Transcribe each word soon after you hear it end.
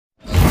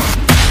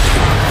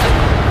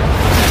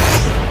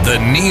The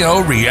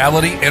Neo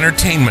Reality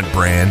Entertainment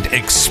brand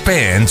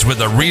expands with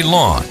a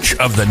relaunch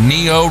of the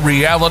Neo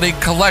Reality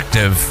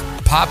Collective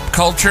Pop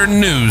Culture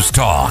News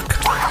Talk.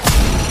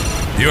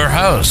 Your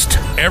host,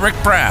 Eric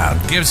Brown,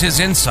 gives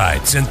his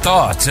insights and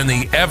thoughts in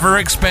the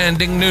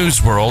ever-expanding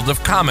news world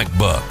of comic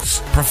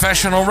books,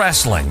 professional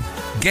wrestling,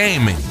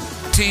 gaming,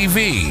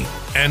 TV,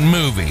 and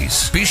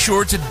movies. Be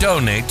sure to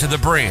donate to the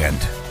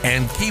brand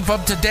and keep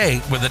up to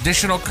date with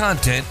additional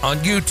content on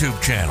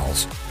YouTube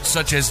channels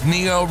such as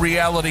Neo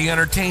Reality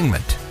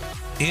Entertainment,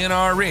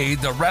 NRE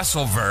The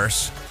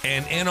Wrestleverse,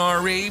 and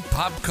NRE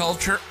Pop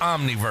Culture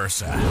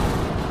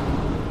Omniversa.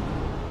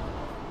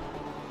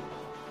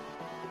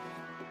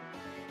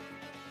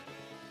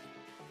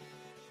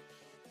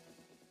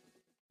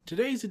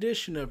 Today's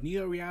edition of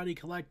Neo Reality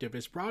Collective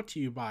is brought to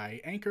you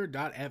by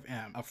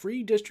Anchor.fm, a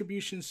free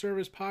distribution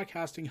service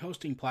podcasting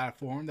hosting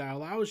platform that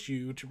allows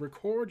you to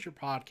record your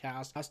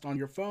podcast on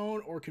your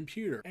phone or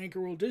computer.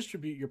 Anchor will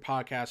distribute your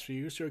podcast for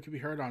you so it can be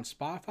heard on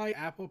Spotify,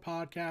 Apple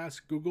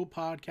Podcasts, Google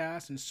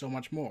Podcasts, and so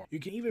much more. You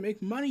can even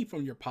make money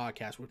from your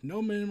podcast with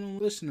no minimum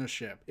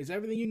listenership. It's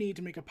everything you need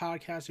to make a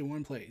podcast in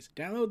one place.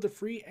 Download the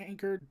free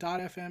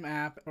Anchor.fm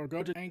app or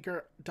go to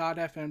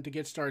Anchor.fm to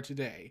get started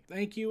today.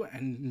 Thank you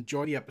and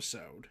enjoy the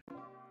episode.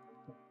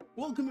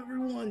 Welcome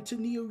everyone to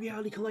Neo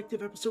Reality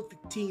Collective episode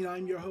 15.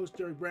 I'm your host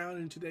Eric Brown,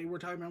 and today we're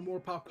talking about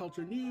more pop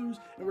culture news,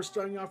 and we're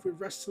starting off with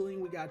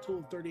wrestling. We got a total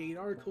of 38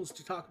 articles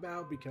to talk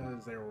about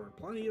because there were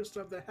plenty of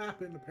stuff that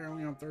happened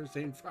apparently on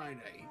Thursday and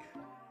Friday.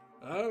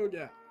 Oh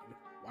god,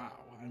 wow,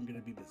 I'm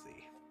gonna be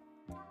busy.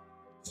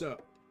 So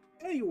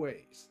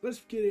anyways,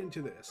 let's get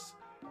into this.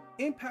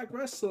 Impact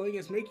Wrestling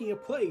is making a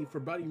play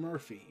for Buddy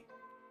Murphy.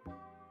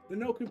 The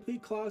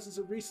no-compete clauses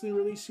of recently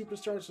released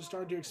superstars are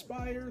starting to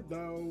expire,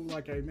 though,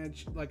 like I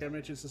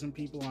mentioned to some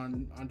people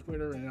on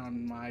Twitter and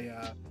on my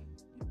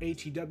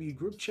ATW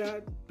group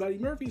chat, Buddy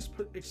Murphy's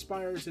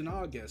expires in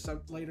August,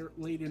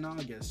 late in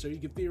August, so he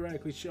could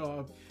theoretically show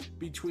up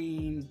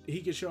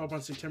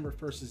on September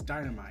 1st as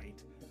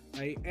Dynamite,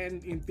 right?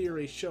 And in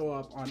theory show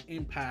up on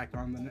Impact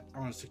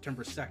on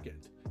September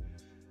 2nd.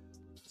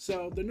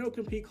 So, the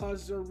no-compete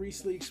clauses are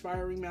recently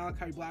expiring.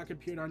 Malachi Black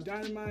appeared on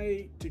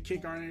Dynamite to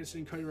kick Arn Anderson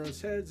and Cody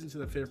Rhodes' heads into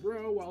the 5th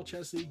row, while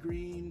Chesley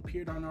Green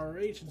appeared on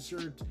ROH and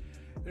served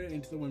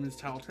into the women's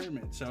title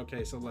tournament. So,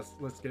 okay, so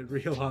let's get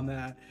real on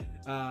that.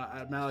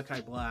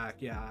 Malachi Black,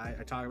 yeah,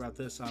 I talk about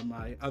this on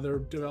my other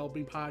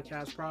developing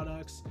podcast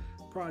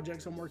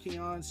projects I'm working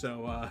on.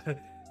 So,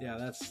 yeah,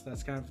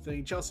 that's kind of a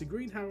thing. Chelsea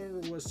Green, however,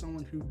 was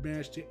someone who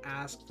managed to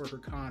ask for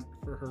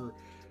her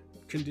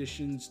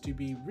conditions to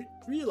be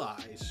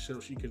realized so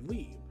she could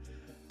leave.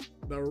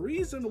 The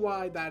reason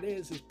why that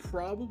is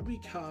probably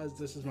because,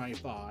 this is my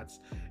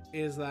thoughts,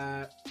 is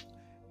that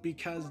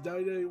because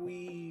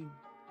WWE,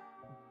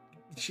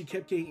 she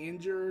kept getting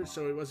injured,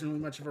 so it wasn't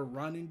really much of a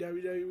run in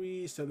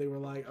WWE, so they were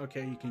like,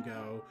 okay, you can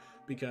go,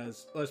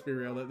 because let's be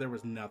real, there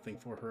was nothing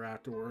for her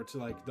afterwards.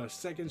 Like, the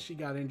second she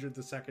got injured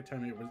the second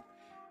time,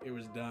 it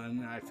was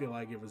done. I feel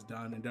like it was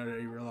done, and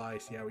WWE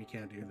realized, yeah, we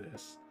can't do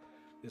this.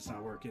 It's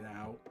not working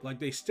out. Like,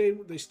 they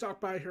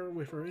stuck by her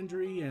with her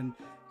injury, and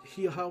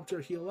he helped her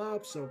heal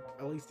up, so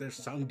at least there's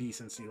some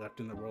decency left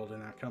in the world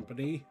in that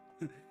company.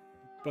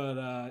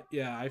 But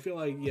yeah, I feel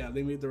like, yeah,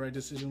 they made the right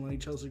decision letting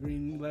Chelsea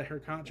Green let her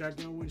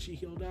contract go when she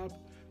healed up.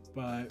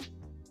 But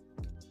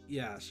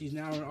yeah, she's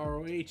now on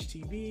ROH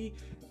TV.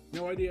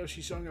 No idea if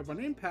she's showing up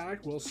on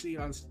Impact. We'll see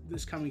on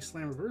this coming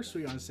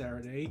Slammiversary on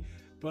Saturday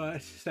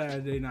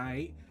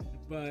night.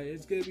 But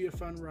it's going to be a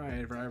fun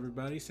ride for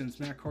everybody since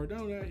Matt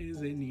Cardona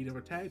is in need of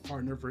a tag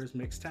partner for his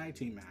mixed tag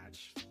team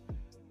match.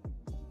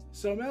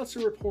 So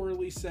Meltzer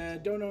reportedly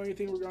said, don't know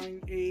anything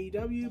regarding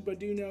AEW, but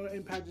do know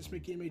Impact is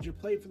making a major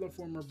play for the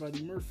former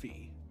Buddy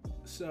Murphy.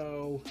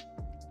 So,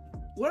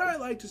 would I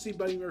like to see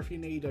Buddy Murphy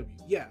in AEW?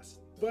 Yes,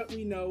 but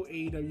we know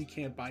AEW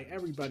can't buy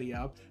everybody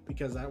up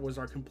because that was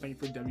our complaint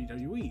for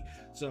WWE.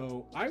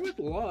 So I would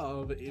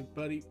love if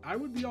I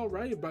would be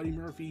alright if Buddy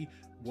Murphy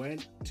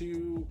went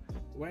to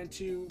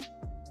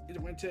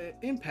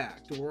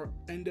Impact or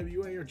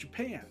NWA or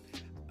Japan.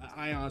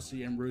 I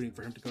honestly am rooting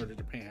for him to go to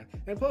Japan.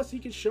 And plus, he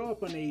can show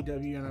up on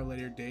AEW on a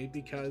later date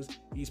because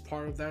he's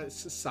part of that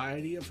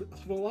society of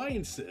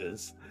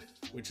alliances,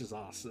 which is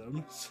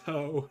awesome.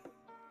 So,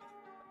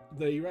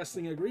 the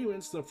wrestling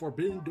agreements, the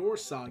Forbidden Door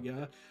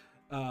saga,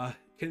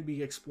 can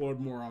be explored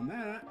more on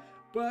that.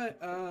 But,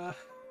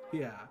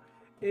 yeah.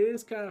 It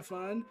is kind of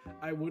fun.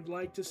 I would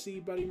like to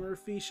see Buddy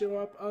Murphy show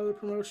up other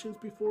promotions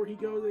before he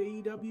goes to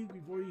AEW,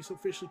 before he's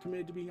officially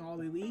committed to being All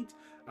Elite.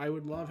 I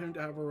would love him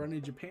to have a run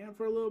in Japan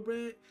for a little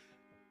bit.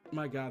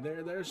 My God,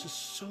 there's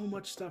just so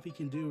much stuff he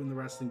can do in the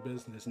wrestling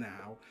business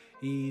now.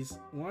 He's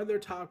a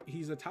top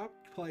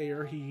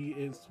player. He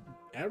is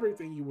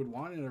everything you would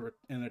want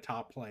in a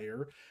top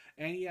player.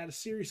 And he had a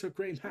series of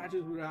great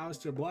matches with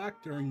Aleister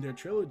Black during their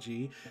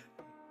trilogy,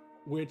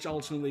 which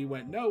ultimately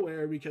went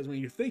nowhere because when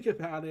you think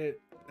about it,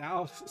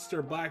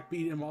 Aleister Black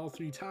beat him all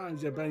 3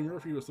 times, yet Buddy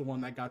Murphy was the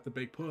one that got the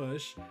big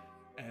push.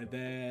 And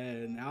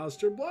then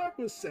Aleister Black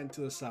was sent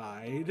to the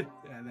side,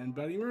 and then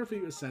Buddy Murphy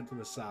was sent to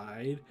the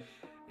side.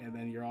 And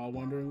then you're all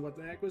wondering what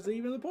the heck was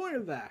even the point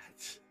of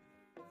that.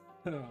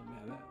 Oh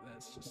man,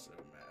 that's just so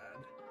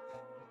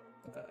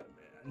mad.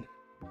 Man.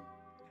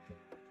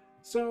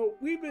 So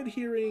we've been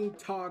hearing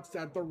talks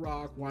that The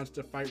Rock wants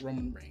to fight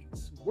Roman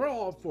Reigns. We're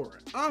all for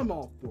it. I'm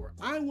all for it.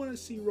 I want to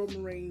see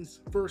Roman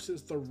Reigns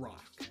versus The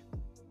Rock.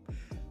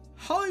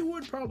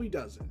 Hollywood probably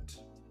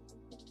doesn't.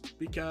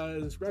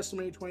 Because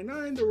WrestleMania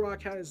 29, The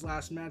Rock had his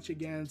last match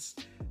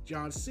against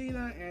John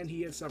Cena, and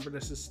he had suffered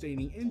a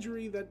sustaining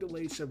injury that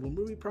delayed several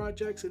movie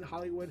projects, and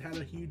Hollywood had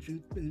a huge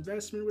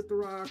investment with The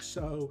Rock,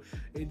 so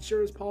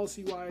insurance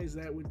policy-wise,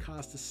 that would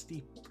cost a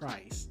steep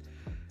price.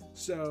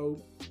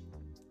 So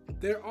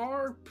there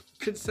are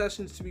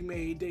concessions to be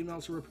made, Dave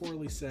Meltzer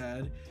reportedly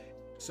said,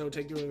 so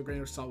take it with a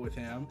grain of salt with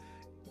him.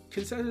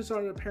 Concessions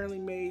are apparently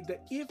made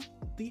that if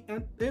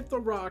The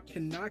Rock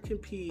cannot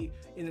compete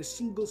in a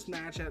singles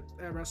match at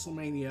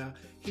WrestleMania,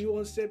 he will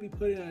instead be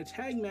put in a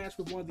tag match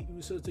with one of the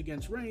Usos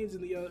against Reigns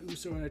and the other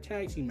Uso in a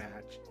tag team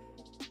match.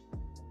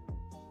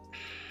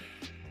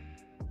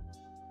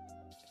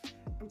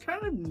 I'm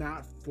kind of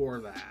not for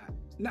that.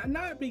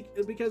 Not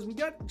because we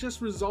got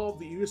just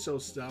resolved the Uso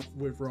stuff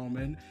with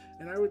Roman,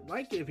 and I would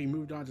like it if he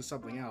moved on to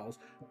something else.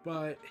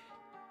 But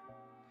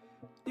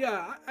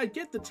yeah, I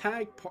get the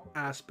tag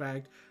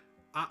aspect.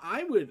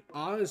 I would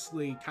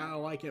honestly kind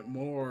of like it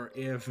more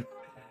if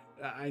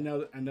I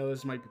know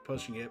this might be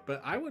pushing it,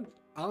 but I would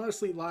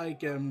honestly like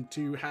him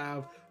to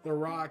have The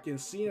Rock and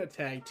Cena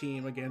tag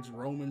team against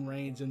Roman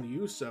Reigns and the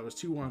Usos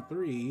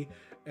 2-on-3,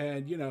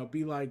 and you know,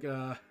 be like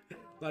The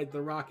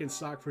Rock and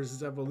Sock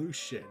versus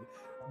Evolution,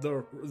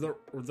 the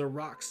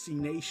Rock C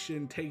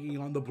Nation taking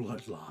on the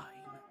Bloodline.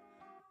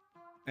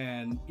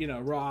 And, you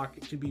know,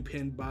 Rock can be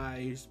pinned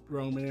by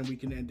Roman and we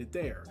can end it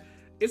there.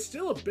 It's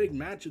still a big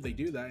match if they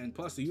do that, and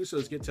plus the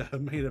Usos get to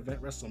main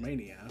event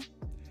WrestleMania.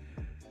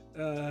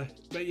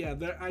 But yeah,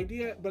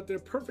 their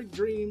perfect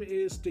dream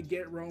is to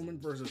get Roman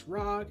versus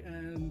Rock,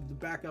 and the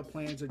backup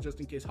plans are just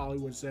in case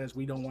Hollywood says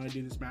we don't want to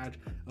do this match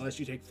unless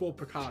you take full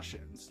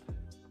precautions.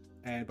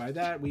 And by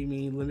that we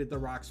mean limit The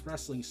Rock's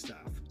wrestling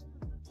stuff.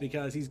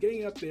 Because he's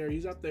getting up there,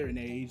 he's up there in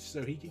age,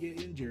 so he could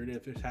get injured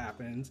if it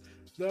happens.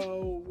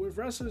 Though, with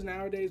wrestlers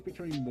nowadays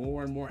becoming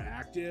more and more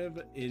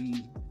active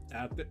in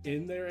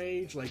their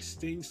age, like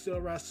Sting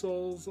still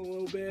wrestles a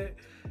little bit.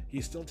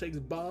 He still takes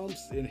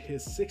bumps in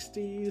his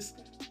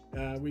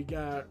 60s. We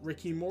got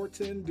Ricky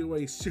Morton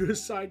doing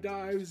suicide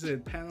dives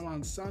in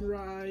Panama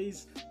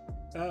Sunrise.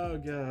 Oh,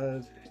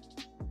 God.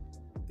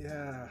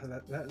 Yeah,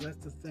 that's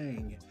the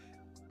thing.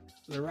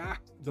 The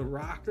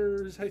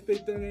Rockers, I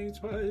think their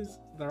names was,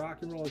 the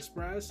Rock and Roll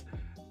Express,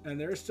 and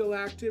they're still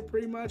active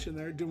pretty much, and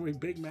they're doing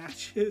big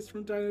matches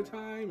from time to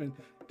time, and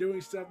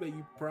doing stuff that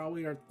you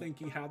probably are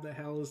thinking, how the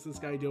hell is this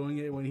guy doing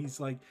it when he's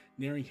like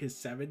nearing his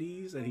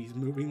 70s and he's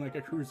moving like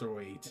a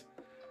cruiserweight?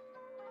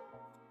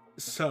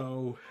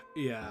 So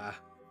yeah.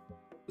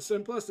 So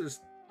plus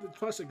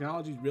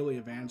technology's really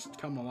advanced,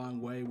 come a long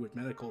way with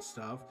medical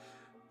stuff.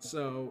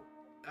 So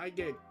I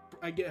get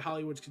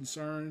Hollywood's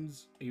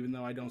concerns, even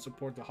though I don't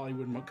support the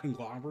Hollywood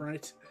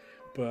conglomerate,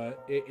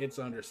 but it's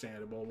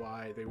understandable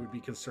why they would be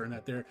concerned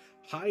that their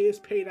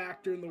highest paid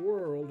actor in the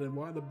world and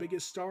one of the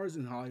biggest stars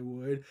in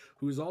Hollywood,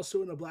 who is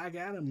also in a Black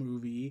Adam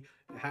movie,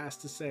 has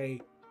to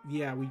say,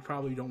 yeah, we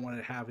probably don't want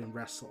to have him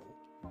wrestle.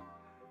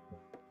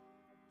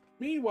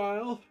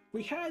 Meanwhile,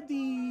 we had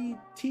the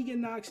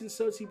Tegan Nox and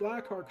Stacey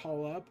Blackheart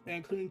call up,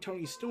 including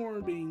Toni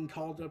Storm being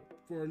called up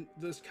for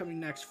this coming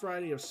next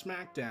Friday of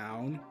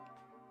SmackDown.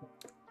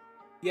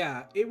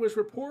 Yeah, it was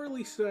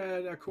reportedly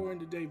said, according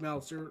to Dave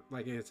Meltzer,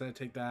 like I said,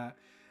 take that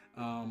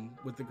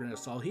with a grain of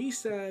salt. He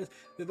says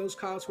that those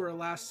calls were a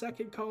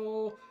last-second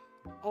call,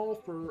 all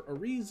for a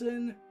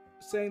reason,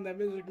 saying that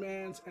Vince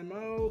McMahon's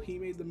MO, he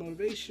made the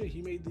motivation,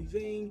 he made the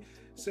thing,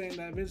 saying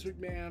that Vince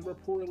McMahon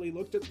reportedly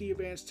looked at the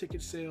advanced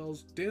ticket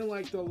sales, didn't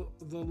like the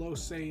low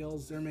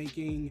sales they're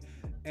making,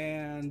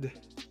 and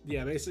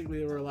yeah, basically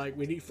they were like,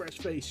 we need fresh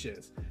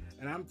faces.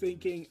 And I'm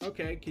thinking,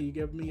 okay, can you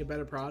give me a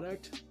better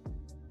product?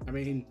 I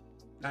mean,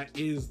 that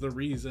is the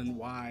reason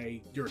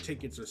why your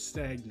tickets are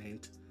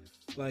stagnant.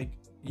 Like,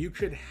 you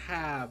could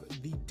have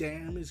the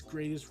damnest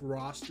greatest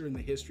roster in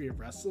the history of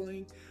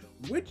wrestling,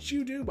 which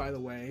you do, by the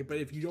way, but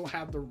if you don't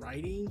have the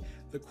writing,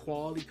 the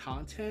quality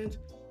content,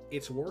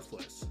 it's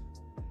worthless.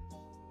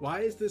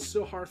 Why is this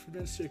so hard for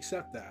Vince to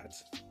accept that?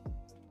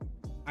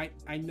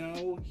 I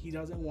know he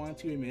doesn't want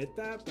to admit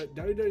that, but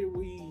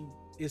WWE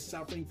is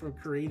suffering from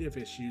creative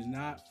issues,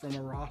 not from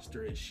a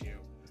roster issue.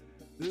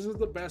 This is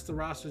the best the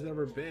roster's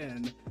ever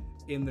been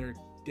in their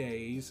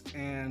days,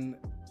 and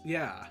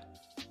yeah,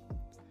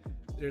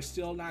 they're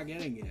still not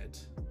getting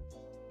it.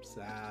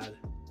 Sad.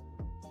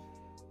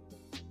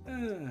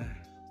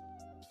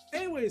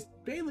 Anyways,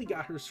 Bayley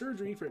got her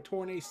surgery for a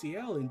torn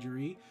ACL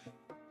injury.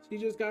 She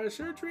just got her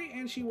surgery,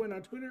 and she went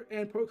on Twitter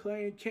and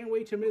proclaimed, "Can't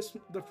wait to miss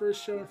the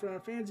first show in front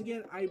of fans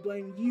again. I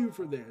blame you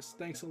for this.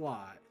 Thanks a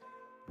lot."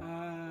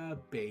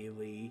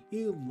 Bayley,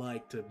 you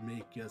like to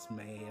make us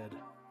mad.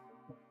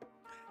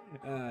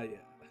 Yeah.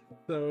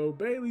 So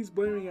Bailey's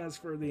blaming us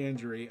for the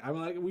injury. I'm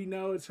like, we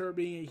know it's her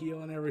being a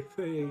heel and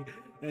everything,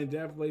 and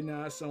definitely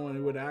not someone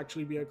who would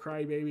actually be a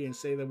crybaby and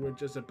say that we're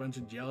just a bunch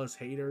of jealous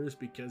haters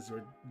because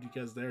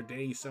they're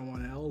dating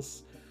someone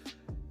else.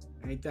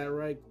 Ain't that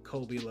right,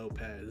 Colby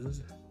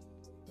Lopez?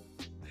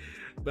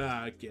 But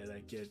I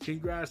get.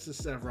 Congrats to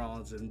Seth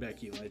Rollins and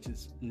Becky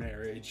Lynch's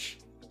marriage.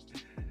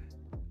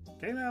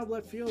 Came out of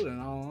left field, in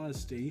all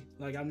honesty.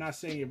 Like, I'm not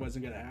saying it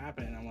wasn't gonna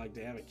happen. I'm like,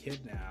 they have a kid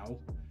now,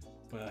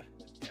 but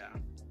yeah.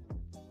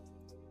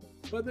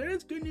 But there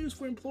is good news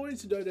for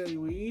employees of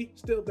WWE.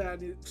 Still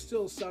bad. It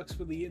still sucks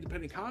for the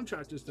independent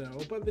contractors,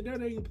 though. But the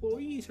WWE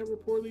employees have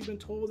reportedly been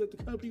told that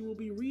the company will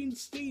be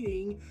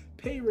reinstating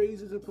pay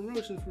raises and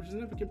promotions for a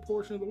significant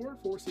portion of the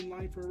workforce in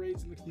line for a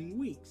raise in the coming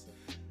weeks.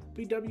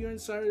 PW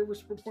Insider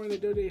was reporting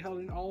that WWE held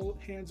an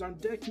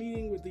all-hands-on-deck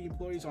meeting with the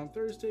employees on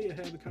Thursday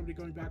ahead of the company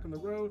going back on the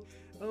road,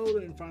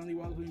 and finally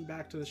welcoming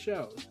back to the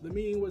shows. The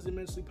meeting was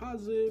immensely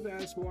positive,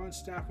 as one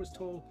staff were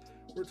told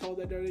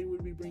that WWE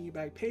would be bringing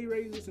back pay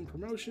raises and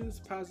promotions.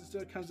 The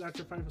positive comes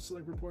after Final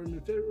Select reported in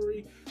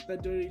mid-February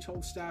that WWE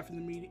told staff in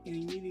a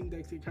meeting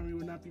that the company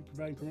would not be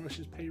providing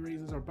promotions, pay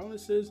raises, or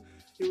bonuses.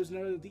 It was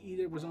noted that the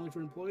edict was only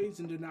for employees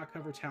and did not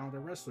cover talent or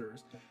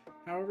wrestlers.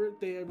 However,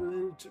 they have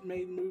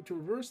made the move to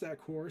reverse that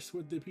course,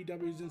 with the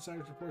PW's insider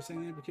report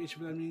saying the implication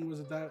for that meeting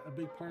was that a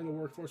big part of the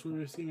workforce would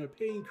be receiving a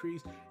pay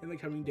increase in the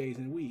coming days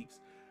and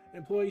weeks.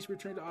 Employees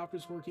returned to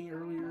office working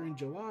earlier in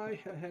July,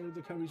 ahead of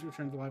the company's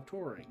return to live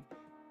touring.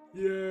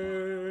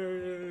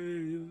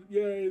 Yay!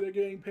 Yay, they're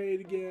getting paid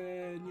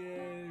again!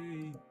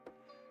 Yay!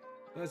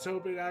 Let's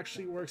hope it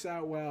actually works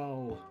out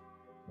well,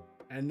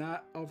 and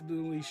not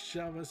ultimately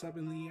shove us up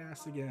in the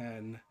ass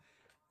again.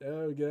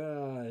 Oh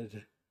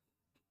god.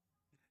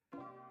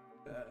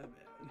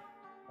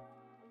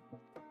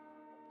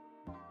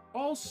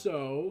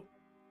 Also,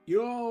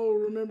 you all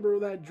remember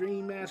that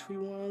dream match we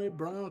wanted?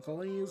 Brock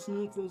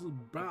Lesnar versus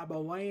Bobby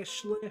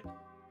Lashley?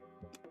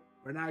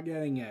 We're not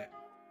getting it.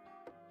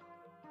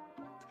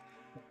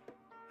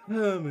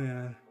 Oh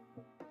man.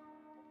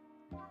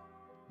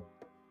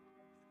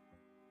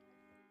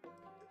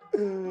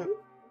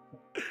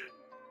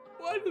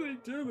 Why do they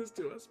do this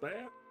to us,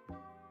 man?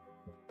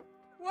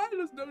 Why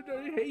does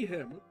WWE hate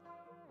him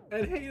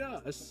and hate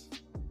us?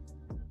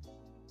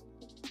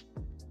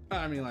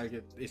 I mean, like,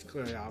 it's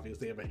clearly obvious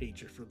they have a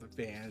hatred for the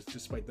fans,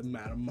 despite the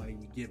amount of money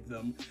we give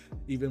them,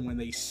 even when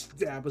they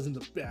stab us in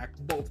the back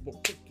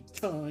multiple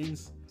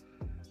times.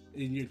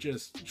 And you're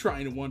just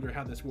trying to wonder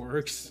how this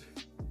works.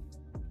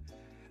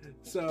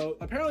 So,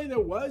 apparently there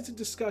was a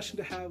discussion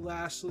to have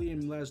Lashley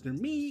and Lesnar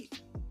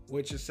meet,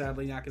 which is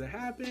sadly not going to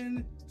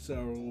happen.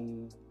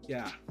 So,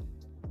 yeah.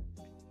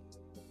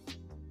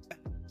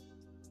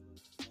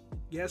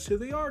 Guess who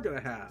they are going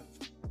to have?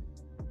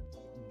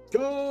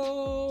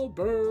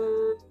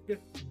 Goldberg,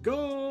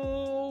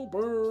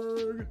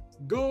 Goldberg,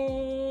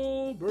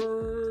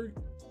 Goldberg,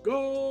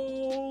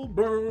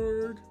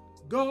 Goldberg,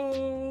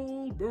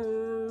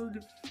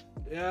 Goldberg.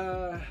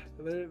 Yeah,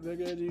 they're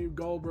gonna do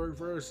Goldberg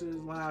versus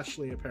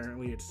Lashley,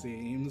 apparently, it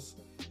seems.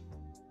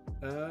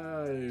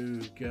 Oh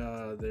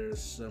god,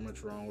 there's so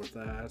much wrong with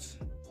that.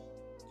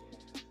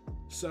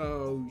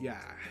 So,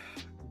 yeah.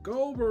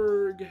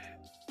 Goldberg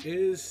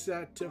is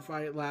set to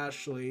fight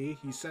Lashley.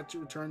 He's set to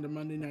return to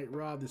Monday Night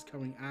Raw this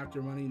coming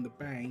after Money in the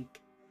Bank.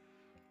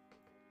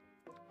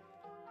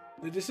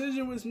 The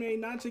decision was made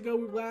not to go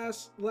with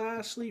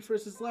Lashley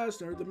versus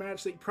Lesnar, the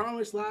match they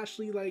promised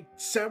Lashley like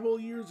several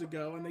years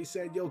ago, and they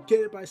said, you'll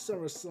get it by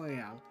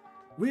SummerSlam.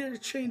 We're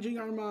changing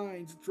our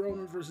minds. It's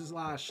Roman versus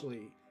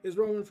Lashley. It's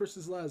Roman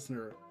versus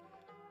Lesnar.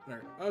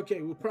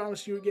 Okay, we'll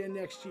promise you again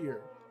next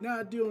year.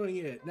 Not doing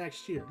it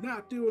next year.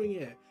 Not doing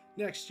it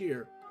next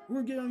year.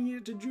 We're giving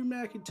it to Drew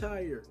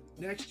McIntyre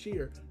next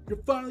year. You're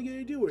finally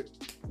gonna do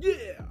it.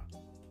 Yeah!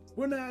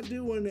 We're not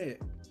doing it.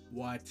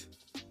 What?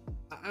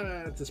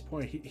 At this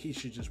point, he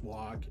should just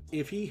walk.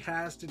 If he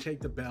has to take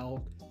the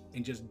belt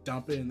and just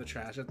dump it in the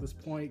trash at this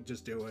point,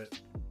 just do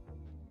it.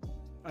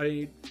 I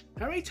mean,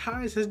 how many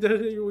times has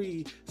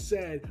WWE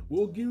said,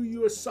 we'll give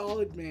you a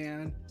solid,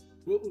 man.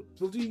 We'll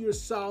do you a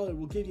solid.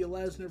 We'll give you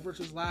Lesnar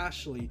versus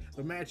Lashley,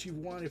 the match you've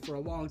wanted for a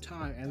long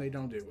time, and they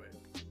don't do it.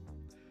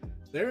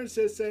 They're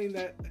instead saying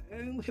that,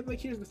 and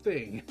like, here's the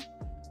thing.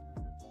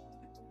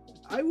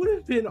 I would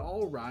have been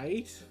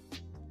alright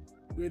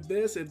with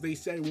this if they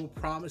said we'll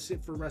promise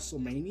it for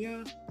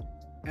WrestleMania,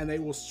 and they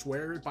will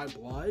swear it by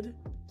blood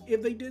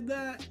if they did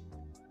that,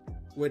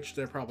 which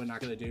they're probably not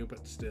going to do,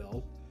 but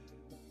still.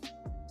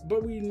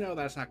 But we know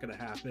that's not going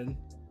to happen.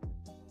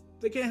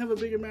 They can't have a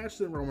bigger match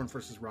than Roman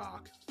versus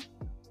Rock.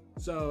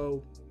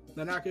 So,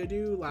 they're not going to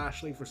do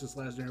Lashley versus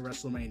Lesnar at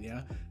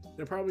WrestleMania.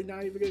 They're probably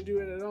not even going to do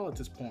it at all at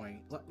this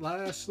point.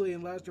 Lashley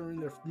and Lesnar are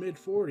in their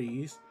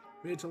mid-40s,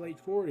 mid to late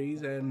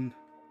 40s, and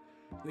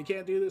they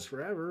can't do this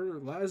forever.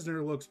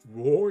 Lesnar looks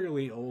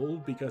royally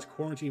old because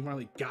quarantine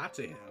finally got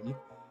to him.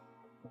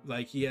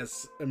 Like, he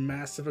has a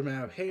massive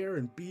amount of hair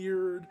and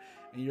beard,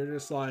 and you're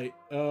just like,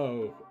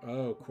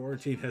 oh,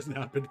 quarantine has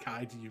not been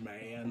kind to you,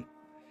 man.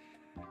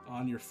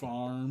 On your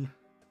farm.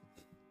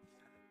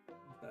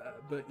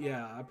 But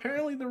yeah,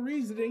 apparently the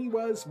reasoning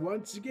was,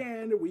 once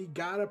again, we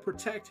gotta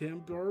protect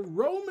him for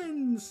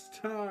Roman's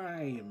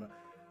time.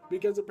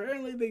 Because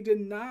apparently they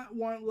did not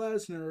want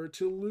Lesnar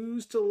to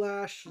lose to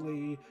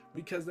Lashley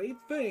because they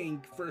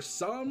think, for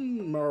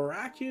some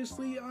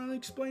miraculously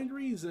unexplained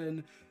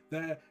reason,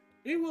 that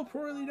it will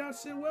probably not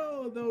sit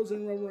well with those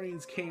in Roman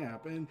Reigns'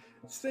 camp and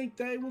think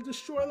that it will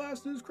destroy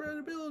Lesnar's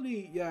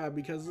credibility. Yeah,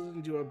 because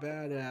listening to a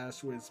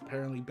badass was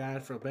apparently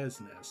bad for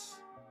business.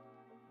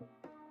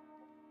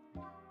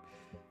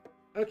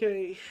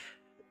 Okay,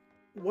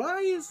 why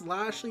is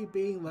Lashley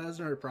beating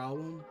Lesnar a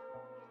problem?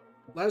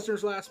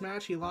 Lesnar's last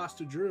match, he lost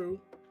to Drew.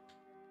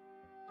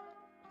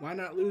 Why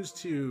not lose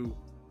to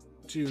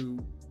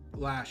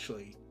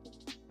Lashley?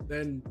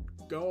 Then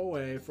go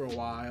away for a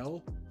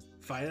while,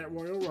 fight at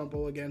Royal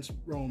Rumble against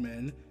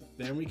Roman,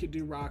 then we could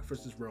do Rock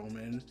versus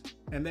Roman,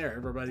 and there,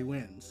 everybody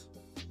wins.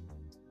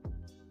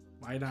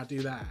 Why not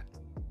do that?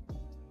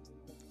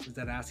 Is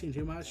that asking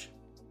too much?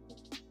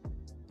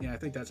 Yeah, I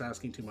think that's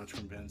asking too much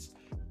from Vince.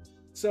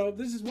 So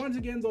this is once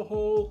again the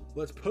whole,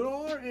 let's put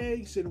all our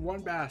eggs in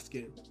one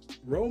basket.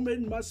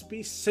 Roman must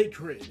be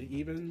sacred,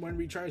 even when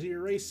we try to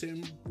erase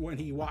him when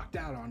he walked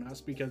out on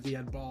us because he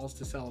had balls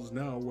to tell us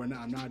no,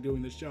 I'm not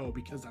doing the show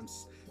because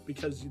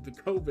the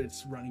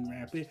COVID's running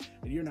rampant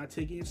and you're not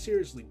taking it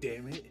seriously,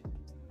 damn it.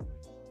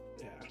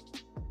 Yeah.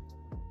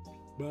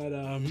 But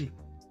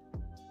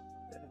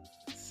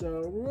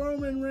so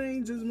Roman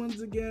Reigns is once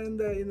again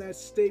in that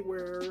state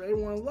where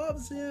everyone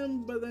loves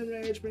him, but then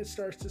management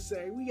starts to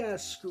say, we gotta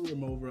screw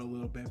him over a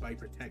little bit by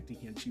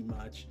protecting him too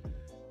much.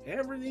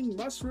 Everything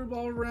must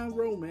revolve around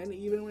Roman,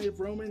 even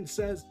if Roman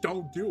says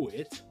don't do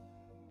it.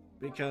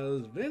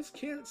 Because Vince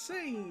can't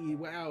say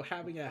without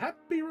having a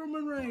happy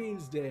Roman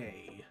Reigns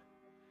day.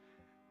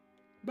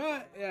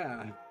 But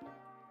yeah.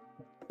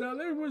 So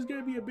there was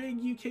going to be a big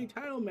UK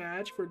title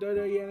match for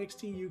WWE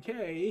NXT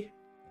UK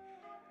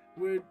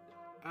with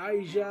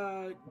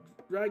Ilja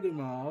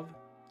Dragunov.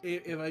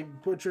 If I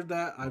butchered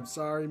that, I'm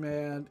sorry,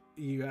 man.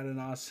 You had an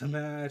awesome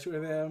match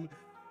with him.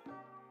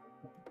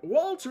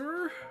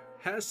 Walter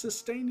has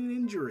sustained an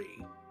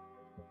injury.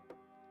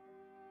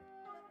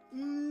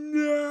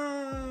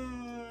 No!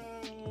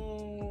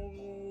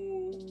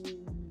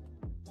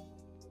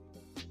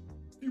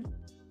 You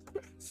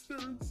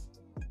bastards!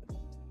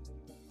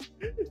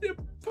 You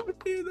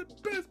put me in the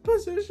best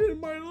position in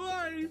my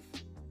life!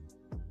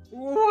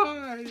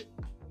 Why?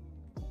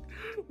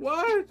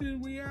 Why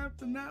did we have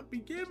to not be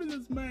given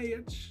this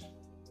match?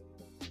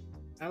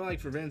 I like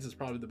for Vince, it's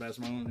probably the best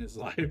moment in his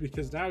life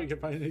because now he can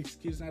find an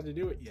excuse not to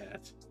do it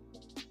yet.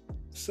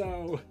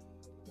 So,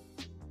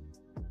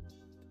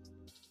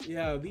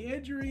 yeah, the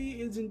injury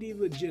is indeed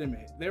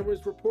legitimate. There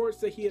was reports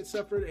that he had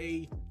suffered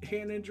a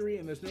hand injury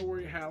and there's no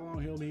worry how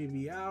long he'll maybe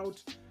be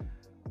out.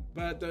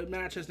 But the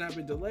match has not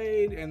been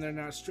delayed and they're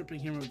not stripping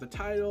him of the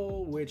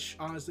title, which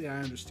honestly I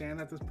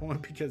understand at this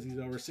point because he's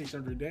over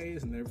 600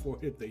 days and therefore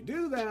if they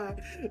do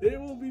that, it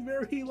will be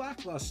very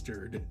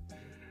lackluster.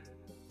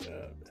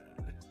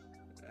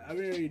 I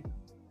mean,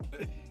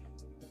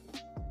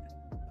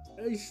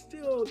 I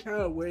still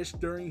kind of wish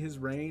during his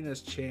reign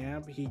as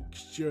champ he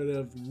should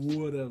have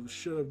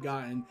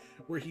gotten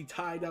where he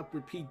tied up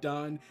with Pete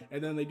Dunne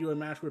and then they do a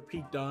match with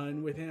Pete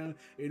Dunne with him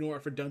in order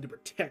for Dunne to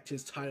protect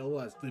his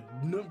title as the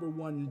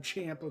 #1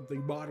 champ of the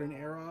modern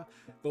era,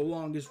 the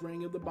longest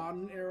reign of the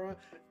modern era,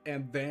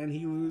 and then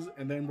he loses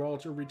and then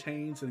Walter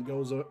retains and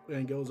goes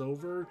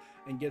over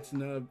and gets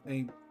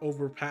and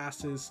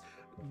overpasses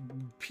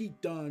Pete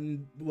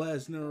Dunne,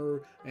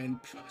 Lesnar,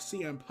 and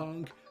CM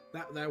Punk.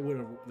 That would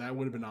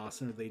have been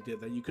awesome if they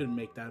did that. You couldn't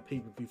make that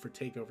pay-per-view for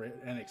TakeOver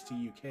at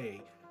NXT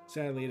UK.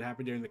 Sadly, it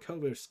happened during the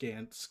COVID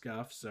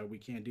scuff, so we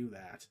can't do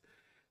that.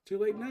 Too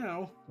late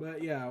now.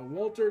 But yeah,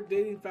 Walter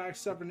did in fact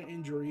suffer an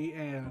injury,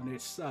 and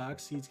it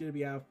sucks. He's gonna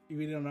be out.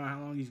 We don't know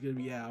how long he's gonna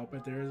be out,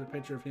 but there is a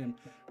picture of him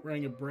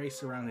wearing a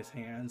brace around his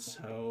hand.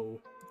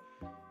 So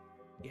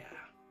yeah.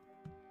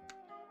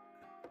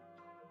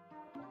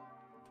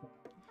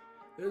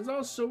 There's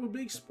also a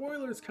big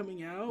spoilers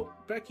coming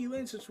out. Becky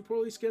Lynch is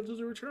reportedly scheduled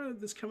to return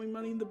at this coming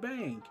Money in the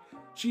Bank.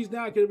 She's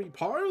not going to be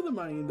part of the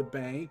Money in the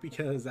Bank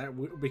because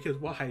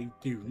why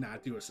do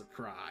not do a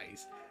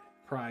surprise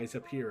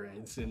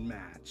appearance and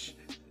match?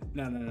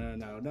 No.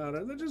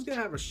 They're just gonna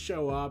have her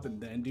show up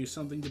and then do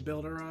something to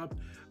build her up.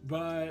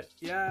 But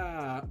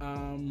yeah,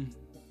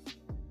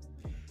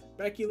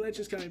 Becky Lynch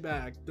is coming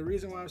back. The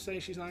reason why I'm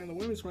saying she's not in the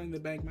women's Money in the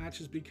Bank match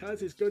is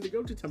because it's going to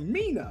go to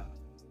Tamina.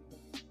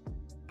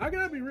 I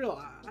gotta be real,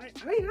 I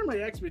hear my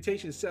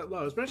expectations set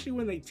low, especially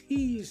when they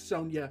teased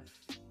Sonya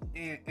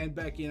and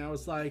Becky, and I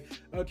was like,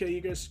 okay,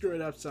 you're gonna screw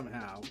it up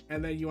somehow.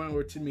 And then you went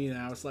with Tamina,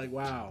 I was like,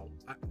 wow.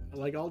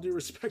 Like, all due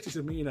respect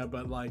to Tamina,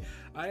 but like,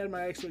 I had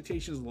my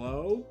expectations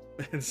low,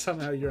 and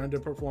somehow you're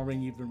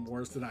underperforming even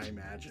worse than I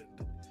imagined.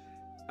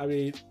 I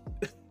mean,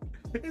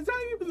 it's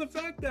not even the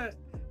fact that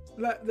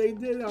they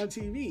did it on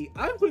TV.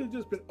 I would have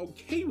just been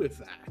okay with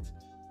that.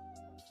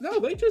 No,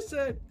 they just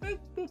said,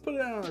 we'll put it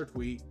out on our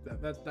tweet.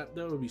 That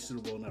would be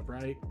suitable enough,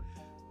 right?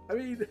 I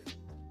mean,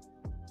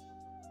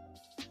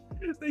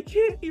 They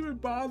can't even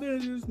bother to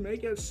just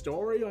make a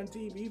story on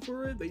TV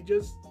for it. They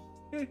just,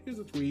 here's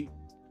a tweet.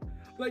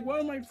 Like one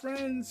of my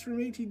friends from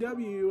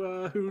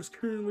ATW, who's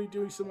currently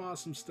doing some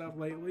awesome stuff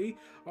lately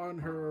on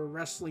her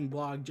wrestling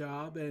blog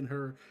job and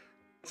her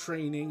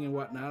training and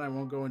whatnot. I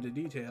won't go into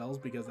details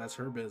because that's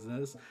her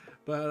business.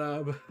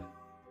 But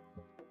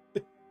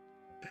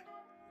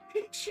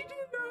she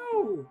didn't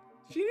know.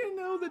 She didn't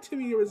know that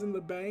Tamina was in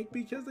the bank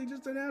because they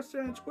just announced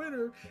it on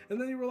Twitter.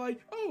 And then they were like,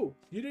 oh,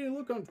 you didn't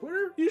look on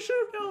Twitter? You should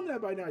have known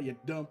that by now, you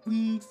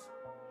dumplings.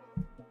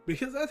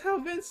 Because that's how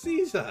Vince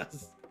sees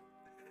us.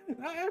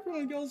 Not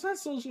everyone goes on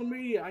social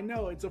media. I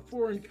know it's a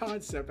foreign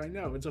concept. I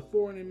know it's a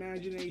foreign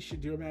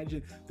imagination to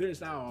imagine there's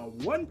now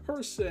one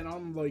person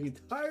on the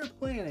entire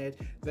planet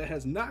that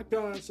has not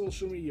gone on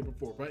social media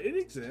before, but it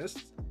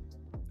exists.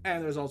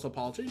 And there's also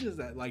politicians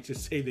that like to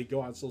say they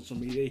go on social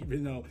media,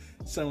 even though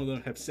some of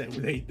them have said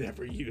they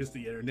never used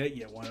the internet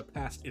yet want to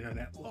pass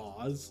internet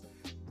laws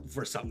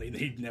for something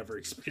they've never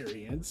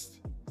experienced.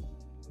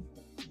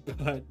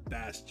 But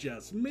that's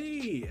just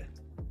me.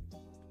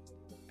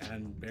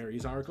 And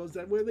various articles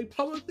that where they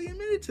publicly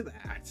admitted to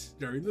that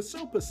during the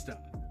SOPA stuff.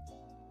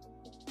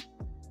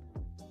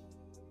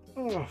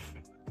 Oh.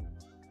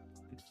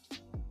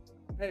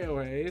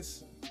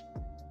 Anyways,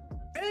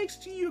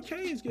 NXT UK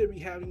is going to be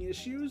having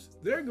issues.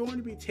 They're going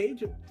to be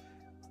taped.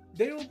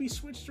 They will be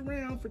switched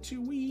around for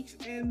 2 weeks,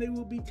 and they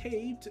will be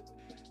taped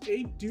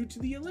due to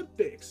the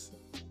Olympics.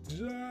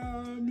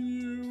 Damn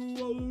you,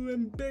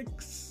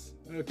 Olympics!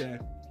 Okay.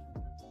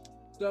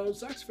 So it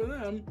sucks for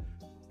them.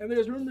 And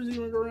there's rumors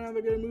even going around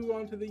they're going to move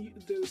on to the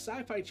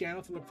Sci-Fi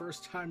Channel for the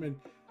first time, and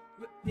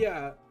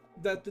yeah,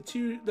 that the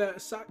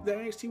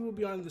NXT will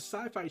be on the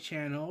Sci-Fi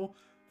Channel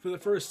for the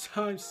first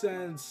time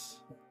since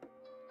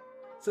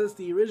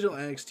the original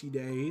NXT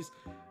days.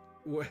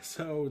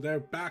 So they're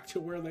back to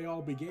where they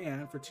all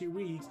began for 2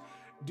 weeks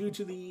due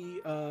to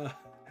the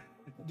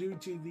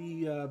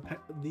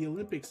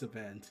Olympics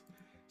event.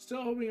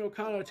 Still hoping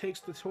Okada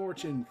takes the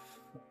torch and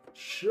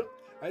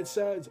and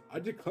says, I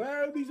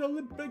declare these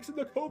Olympics in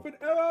the COVID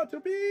era to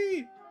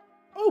be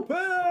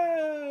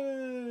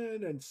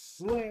open! And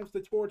slams the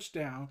torch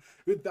down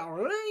with the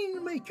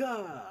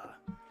Rainmaker!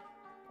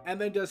 And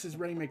then does his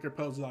Rainmaker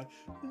pose like,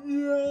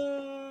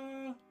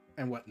 yeah!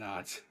 And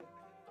whatnot.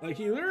 Like,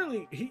 he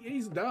literally,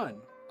 he's done.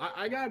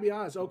 I gotta be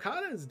honest,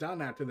 Okada is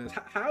done after this.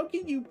 How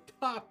can you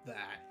top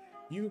that?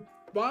 You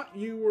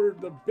were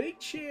the big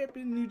champ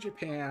in New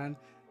Japan,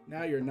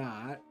 now you're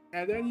not.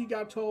 And then you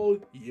got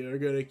told, you're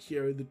gonna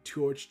carry the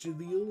torch to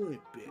the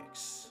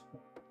Olympics.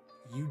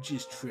 You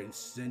just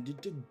transcended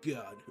to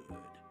godhood.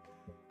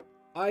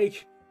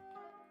 Like,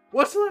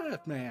 what's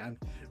left, man?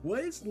 What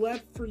is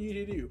left for you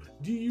to do?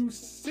 Do you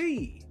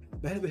see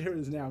that there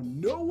is now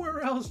nowhere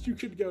else you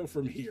could go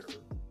from here?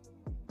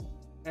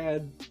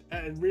 And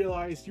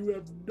realize you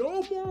have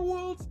no more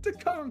worlds to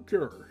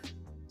conquer.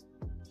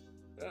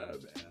 Oh,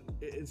 man.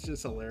 It's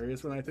just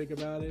hilarious when I think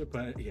about it,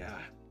 but yeah.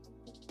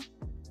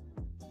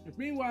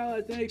 Meanwhile,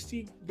 as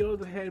NXT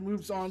goes ahead and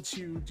moves on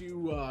to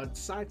do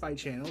Sci-Fi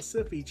Channel,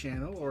 Sci-Fi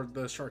Channel, or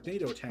the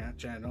Sharknado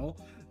channel,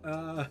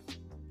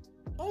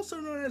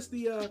 also known as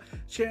the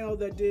channel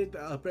that did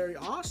a very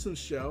awesome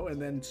show and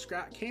then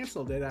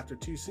canceled it after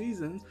 2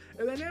 seasons,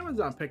 and then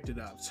Amazon picked it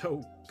up,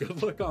 so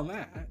good luck on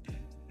that.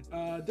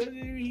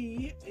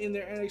 WWE, in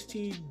their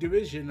NXT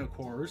division, of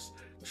course,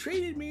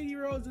 traded Mandy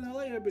Rose and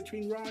Aliyah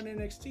between Raw and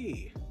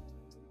NXT.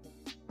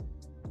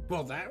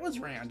 Well, that was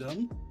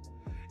random.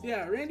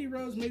 Yeah, Randy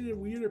Rose made a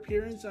weird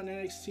appearance on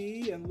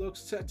NXT and looks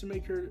set to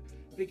make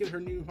it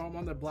her new home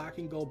on the Black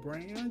and Gold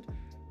brand.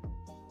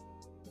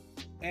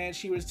 And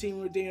she was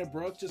teaming with Dana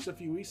Brooke just a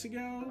few weeks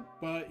ago.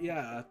 But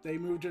yeah, they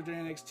moved her to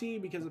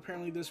NXT because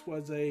apparently this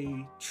was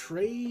a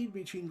trade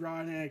between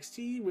Raw and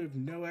NXT with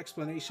no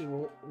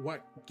explanation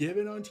what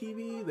given on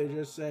TV. They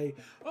just say,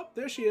 oh,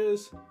 there she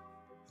is.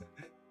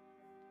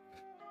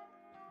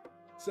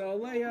 So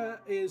Leia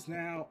is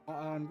now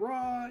on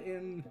Raw,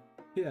 and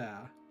yeah.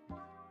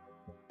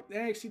 The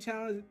NXT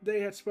talent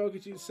they had spoken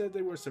to said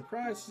they were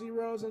surprised to see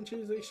Rose on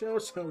Tuesday's show,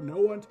 so no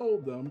one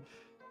told them.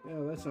 Yeah,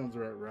 that sounds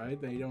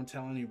right. They don't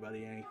tell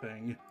anybody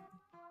anything.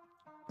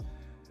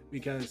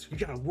 Because you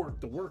gotta work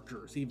the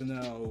workers, even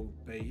though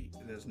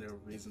there's no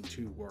reason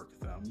to work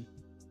them.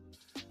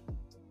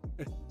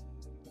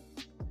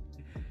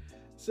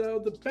 So,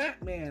 the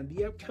Batman,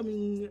 the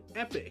upcoming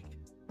epic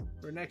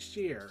for next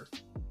year.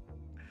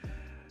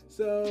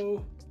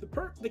 So,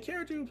 the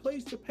character who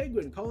plays the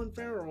Penguin, Colin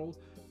Farrell,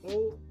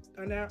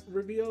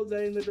 revealed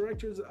that in the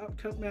director's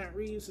Matt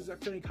Reeves'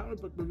 upcoming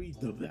comic book movie,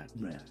 The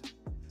Batman,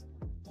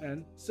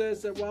 and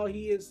says that while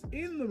he is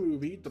in the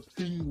movie, The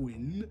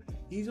Penguin,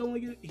 he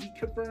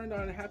confirmed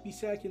on Happy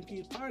Sad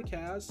Confused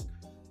podcast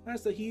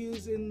that he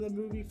is in the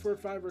movie for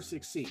 5 or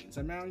 6 scenes,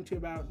 amounting to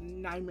about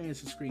 9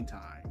 minutes of screen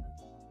time.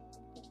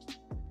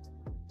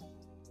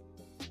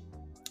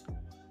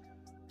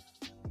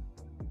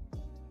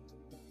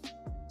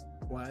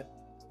 What?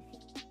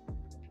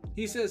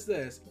 He says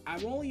this,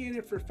 I'm only in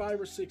it for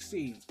 5 or 6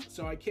 scenes,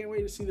 so I can't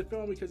wait to see the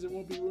film because it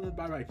won't be ruined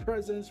by my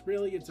presence.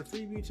 Really, it's a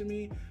freebie to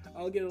me.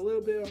 I'll get a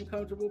little bit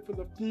uncomfortable for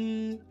the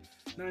 9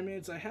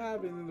 minutes I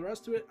have, and then the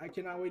rest of it, I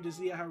cannot wait to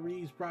see how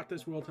Reeves brought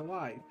this world to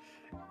life.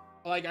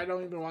 Like, I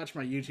don't even watch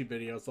my YouTube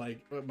videos,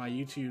 like my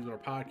YouTubes or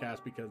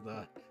podcasts, because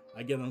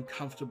I get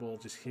uncomfortable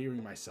just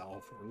hearing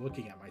myself or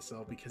looking at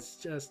myself, because it's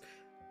just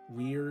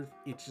weird.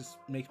 It just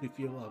makes me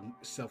feel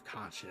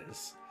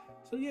self-conscious.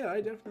 So yeah,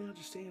 I definitely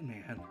understand,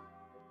 man.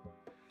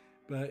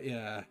 But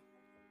yeah,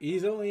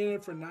 he's only in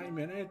it for 9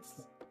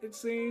 minutes, it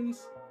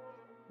seems.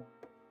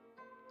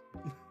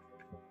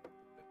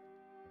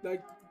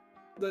 Like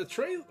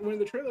when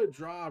the trailer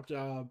dropped,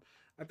 I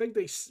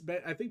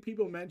think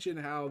people mentioned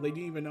how they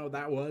didn't even know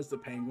that was the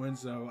Penguin.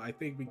 So I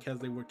think because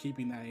they were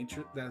keeping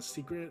that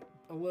secret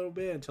a little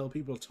bit until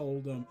people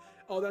told them,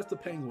 "Oh, that's the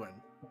Penguin."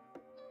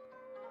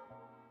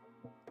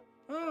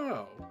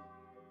 Oh,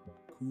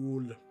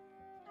 cool.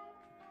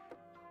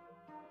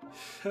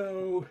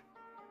 So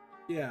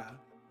yeah,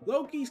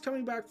 Loki's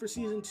coming back for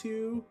season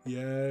 2.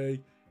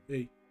 Yay!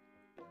 Hey.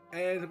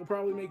 And it'll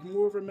probably make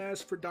more of a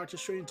mess for Doctor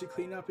Strange to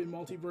clean up in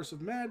Multiverse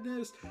of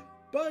Madness.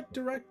 But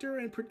director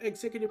and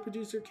executive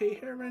producer Kay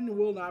Herron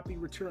will not be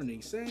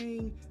returning,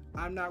 saying,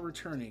 "I'm not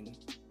returning."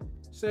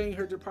 Saying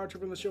her departure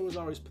from the show was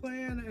always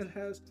planned, and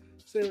has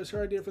said it was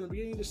her idea from the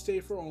beginning to stay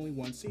for only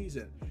one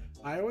season.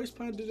 "I always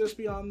planned to just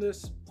be on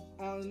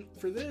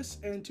for this,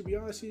 and to be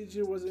honest, season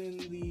 2 was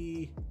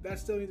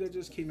that's the thing that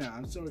just came out.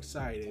 I'm so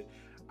excited.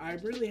 I'm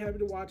really happy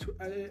to watch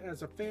it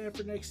as a fan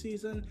for next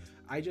season.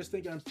 I just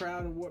think I'm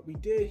proud of what we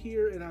did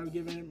here, and I'm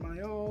giving it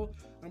my all.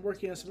 I'm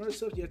working on some other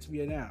stuff yet to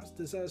be announced.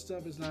 This other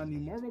stuff is not a new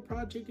Marvel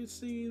project, it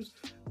seems,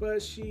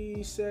 but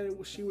she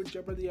said she would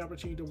jump at the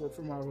opportunity to work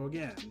for Marvel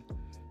again."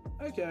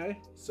 Okay,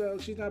 so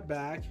she's not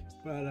back,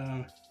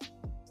 but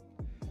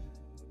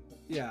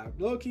yeah,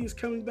 Loki's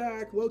coming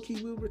back.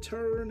 Loki will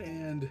return,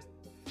 and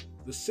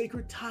the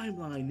sacred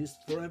timeline is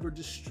forever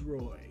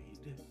destroyed.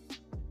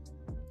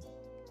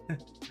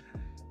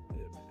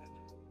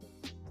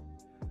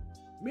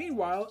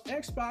 Meanwhile,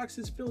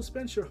 Xbox's Phil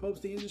Spencer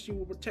hopes the industry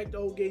will protect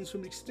old games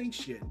from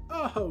extinction.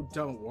 Oh,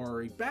 don't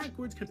worry.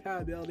 Backwards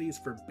compatibility is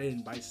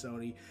forbidden by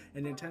Sony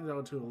and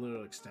Nintendo to a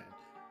little extent.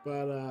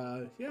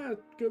 But, yeah,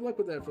 good luck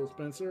with that, Phil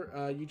Spencer.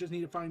 You just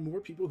need to find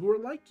more people who are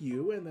like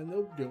you, and then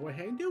they'll go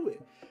ahead and do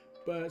it.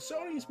 But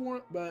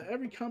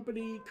every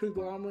company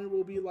conglomerate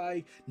will be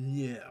like,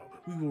 "No,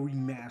 we will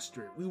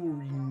remaster it, we will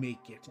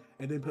remake it,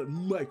 and then put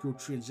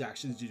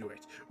microtransactions into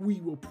it.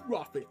 We will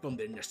profit from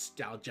the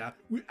nostalgia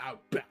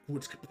without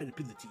backwards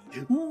compatibility.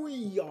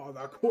 We are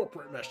the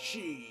corporate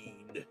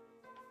machine."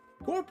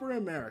 Corporate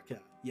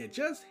America, you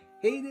just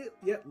hate it,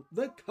 yet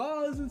the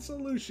cause and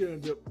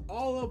solution to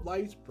all of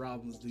life's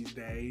problems these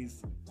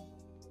days.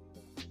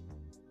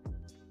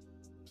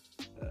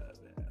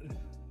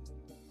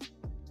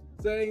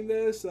 Saying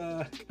this,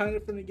 kind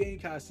of from the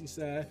Gamecast, he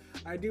said,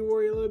 "I do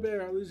worry a little bit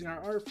about losing our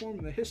art form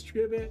and the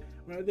history of it.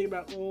 When I think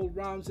about old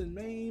ROMs and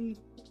MAMEs,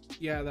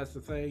 yeah, that's the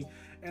thing.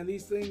 And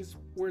these things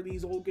where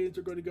these old games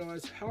are going to go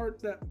as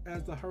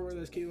the hardware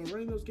that's capable of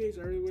running those games,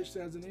 I really wish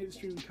that as an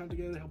industry we come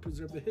together to help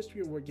preserve the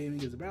history of what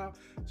gaming is about,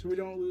 so we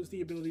don't lose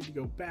the ability to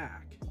go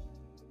back."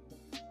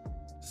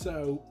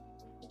 So,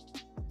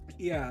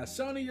 yeah,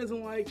 Sony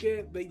doesn't like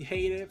it. They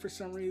hate it for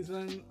some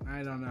reason.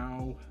 I don't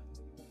know.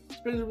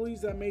 Spencer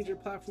believes that major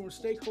platform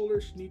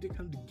stakeholders need to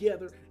come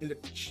together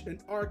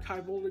and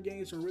archive older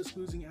games or risk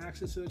losing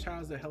access to the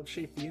titles that help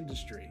shape the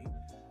industry.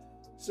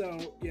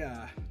 So,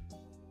 yeah.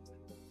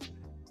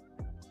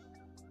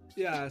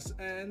 Yes,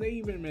 and they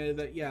even admitted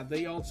that, yeah,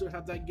 they also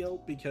have that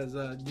guilt because,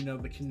 the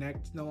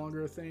Kinect's no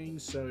longer a thing,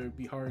 so it'd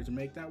be harder to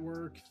make that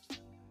work.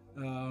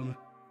 Yeah.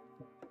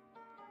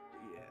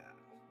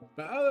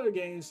 But other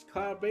games,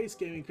 cloud-based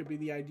gaming could be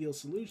the ideal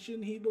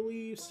solution, he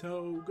believes,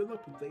 so good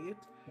luck with it.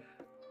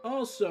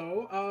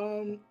 Also,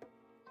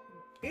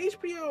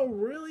 HBO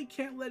really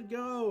can't let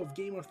go of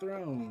Game of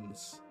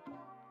Thrones.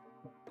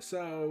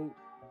 So,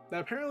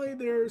 apparently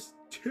there's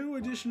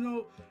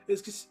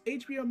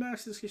HBO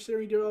Max is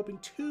considering developing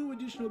 2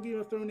 additional Game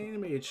of Thrones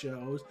animated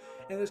shows,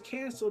 and has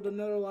canceled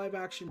another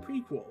live-action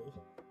prequel.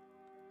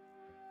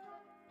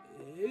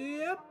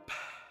 Yep.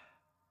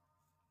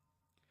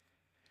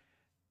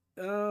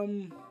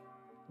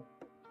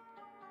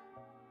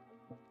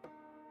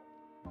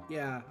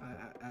 Yeah,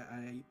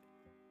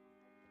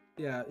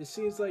 yeah, it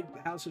seems like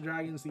House of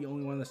Dragon's the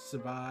only one that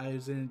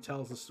survives, and it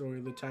tells the story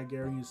of the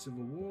Targaryen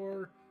Civil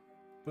War.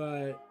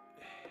 But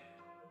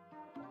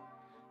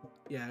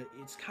yeah,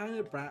 it's kind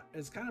of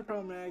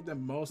problematic that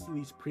most of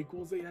these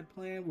prequels they had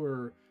planned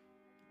were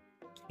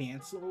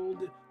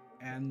canceled,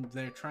 and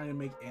they're trying to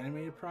make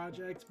animated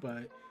projects.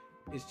 But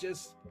it's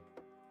just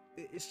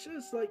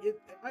like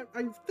it.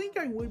 I think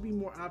I would be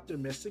more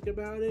optimistic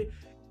about it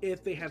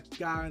if they had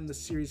gotten the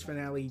series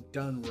finale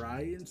done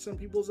right in some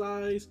people's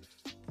eyes,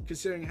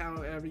 considering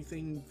how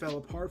everything fell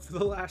apart for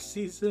the last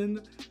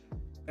season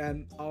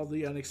and all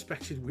the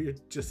unexpected weird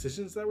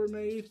decisions that were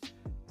made.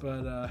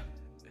 But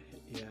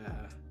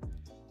yeah.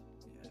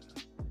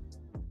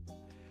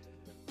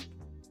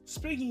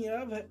 Speaking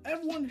of,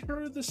 everyone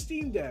heard of the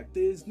Steam Deck,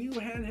 this new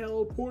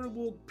handheld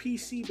portable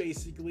PC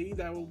basically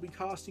that will be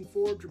costing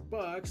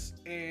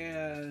 $400,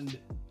 and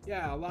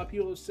yeah, a lot of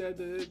people have said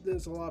that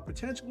there's a lot of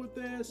potential with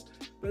this,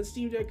 but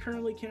Steam Deck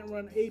currently can't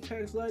run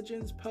Apex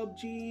Legends,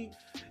 PUBG,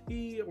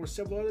 or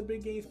several other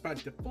big games by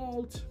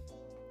default.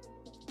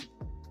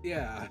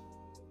 Yeah.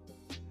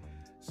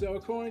 So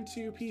according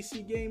to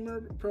PC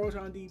Gamer,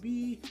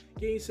 ProtonDB,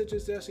 games such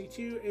as Destiny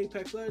 2,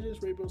 Apex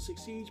Legends, Rainbow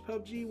Six Siege,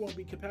 PUBG won't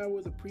be compatible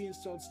with a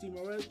pre-installed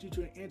SteamOS due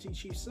to an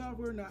anti-cheat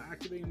software not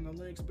activating the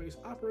Linux-based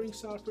operating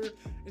software,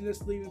 and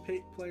this leaving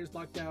players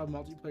locked out of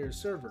multiplayer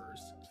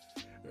servers.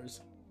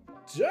 There's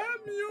damn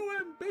you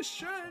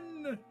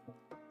ambition!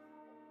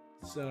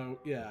 So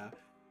yeah,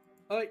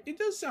 like it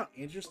does sound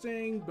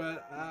interesting,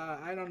 but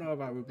I don't know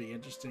if I would be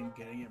interested in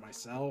getting it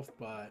myself,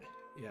 but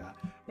yeah,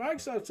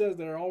 Microsoft says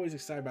they're always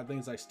excited about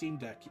things like Steam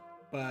Deck,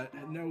 but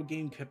no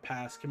Game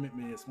Pass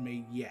commitment is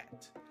made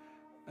yet.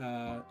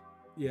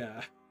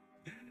 Yeah,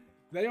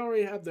 they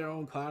already have their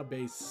own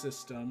cloud-based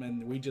system,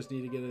 and we just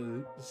need to get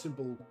a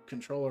simple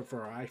controller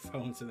for our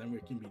iPhones, and then we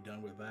can be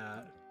done with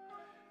that.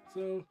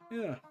 So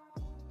yeah.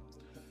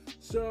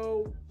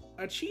 So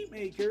a cheat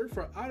maker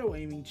for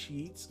auto-aiming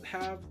cheats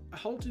have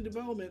halted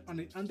development on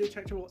an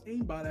undetectable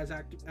aimbot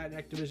at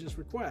Activision's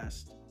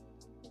request.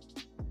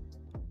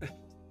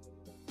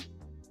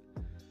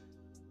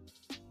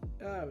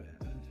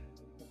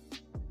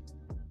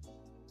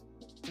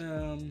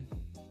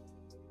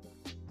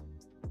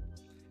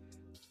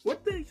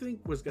 What they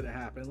think was gonna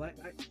happen?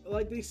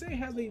 Like they say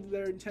how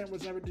their intent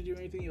was never to do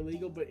anything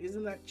illegal, but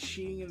isn't that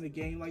cheating in the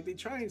game? Like they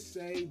try and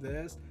say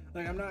this.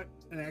 Like I'm not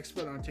an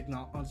expert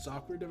on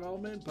software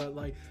development, but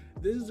like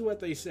this is what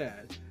they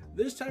said.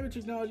 This type of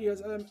technology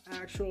has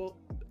actual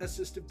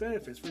assistive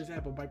benefits. For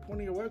example, by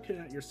pointing a webcam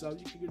at yourself,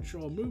 you can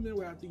control movement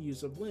without the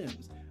use of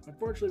limbs.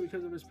 Unfortunately,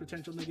 because of its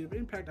potential negative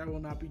impact, I will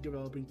not be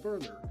developing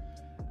further.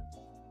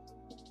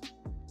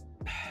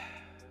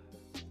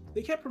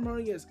 They kept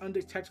promoting it as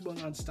undetectable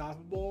and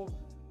unstoppable,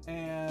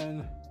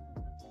 and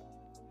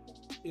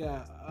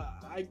yeah,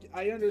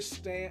 I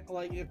understand,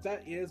 like, if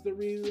that is the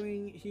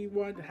reasoning, he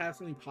wanted to have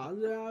something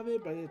positive out of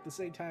it, but at the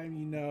same time,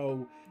 you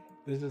know,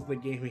 this is the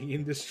gaming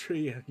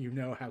industry, and you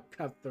know how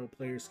cutthroat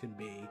players can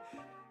be,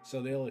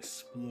 so they'll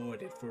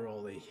exploit it for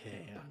all they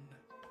can.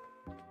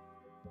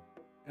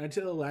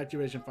 Until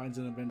Activision finds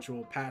an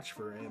eventual patch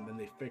for it, and then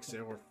they fix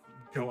it or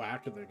go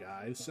after the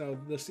guy. So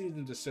the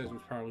season to desist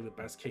was probably the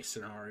best case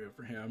scenario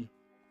for him.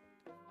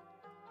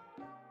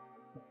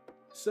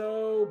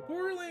 So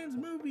Borderlands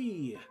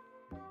movie.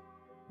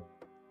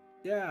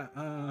 Yeah,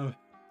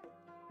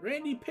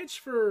 Randy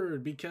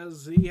Pitchford,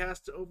 because he has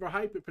to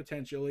overhype it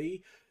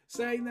potentially,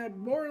 saying that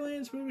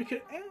Borderlands movie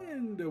could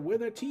end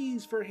with a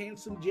tease for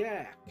Handsome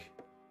Jack.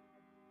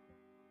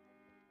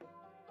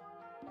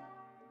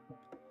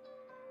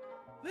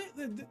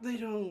 They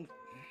don't.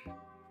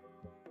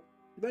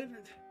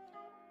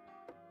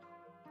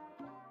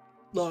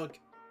 Look,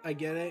 I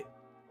get it.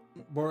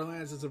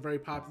 Borderlands is a very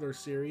popular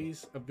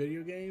series of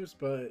video games,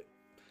 but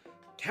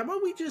how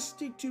about we just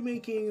stick to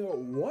making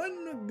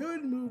one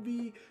good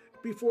movie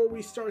before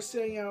we start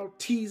setting out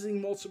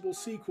teasing multiple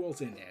sequels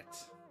in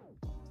it?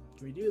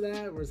 Can we do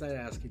that, or is that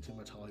asking too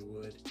much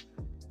Hollywood?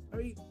 I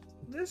mean,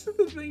 this is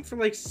the thing for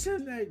like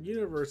Cinematic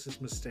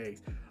Universe's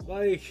mistakes.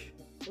 Like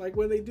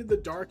when they did the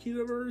Dark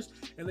Universe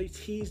and they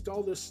teased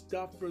all this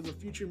stuff for the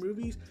future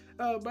movies.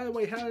 By the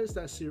way, how is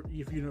that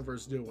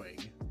universe doing?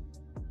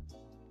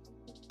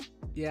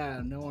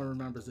 Yeah, no one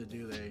remembers it,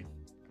 do they?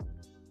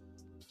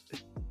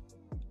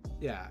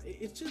 Yeah,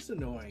 it's just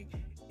annoying.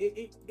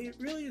 It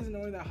really is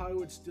annoying that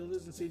Hollywood still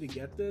doesn't seem to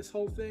get this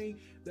whole thing,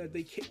 that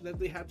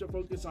they have to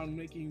focus on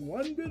making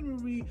one good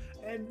movie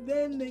and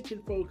then they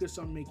can focus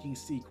on making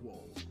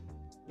sequels.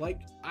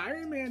 Like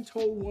Iron Man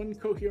told one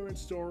coherent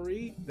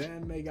story,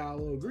 then they got a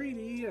little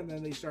greedy, and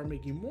then they start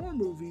making more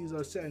movies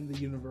set in the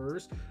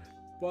universe.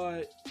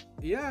 But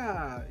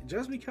yeah,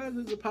 just because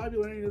it's a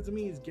popularity doesn't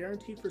mean it's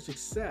guaranteed for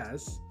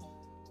success.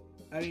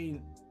 I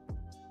mean,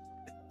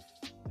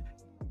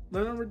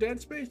 remember Dead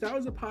Space? That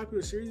was a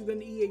popular series,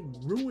 then EA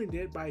ruined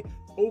it by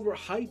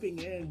overhyping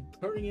it and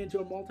turning it into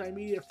a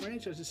multimedia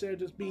franchise instead of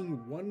just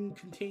being one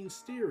contained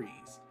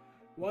series.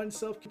 One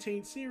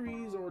self-contained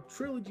series or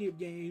trilogy of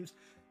games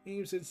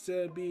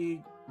instead of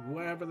being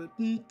whatever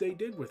they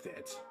did with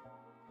it.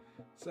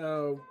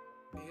 So,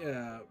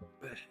 yeah,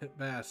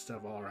 bad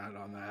stuff all around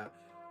on that.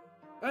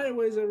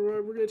 Anyways,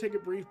 everyone, we're going to take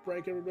a brief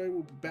break, everybody.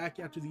 We'll be back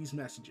after these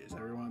messages.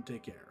 Everyone,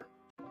 take care.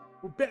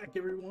 We're back,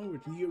 everyone,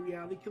 with Neo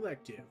Reality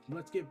Collective.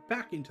 Let's get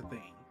back into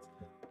things.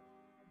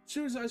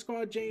 Suicide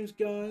Squad James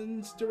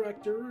Gunn's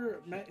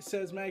director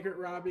says Margaret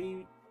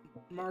Robbie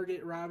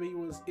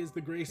is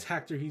the greatest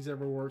actor he's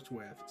ever worked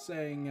with,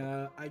 saying,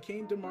 I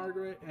came to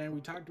Margaret and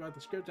we talked about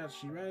the script after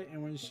she read it,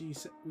 and when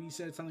we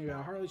said something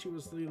about Harley, she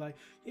was like,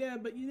 yeah,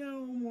 but you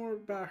know more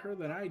about her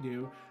than I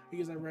do,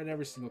 because I read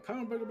every single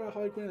comic book about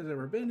Harley Quinn I've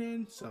ever been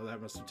in, so that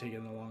must have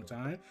taken a long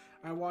time.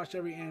 I watched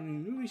every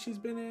anime movie she's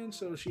been in,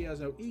 so she has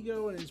no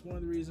ego, and it's one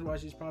of the reasons why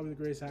she's probably the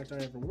greatest actor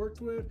I ever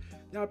worked with.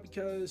 Not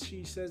because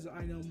she says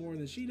I know more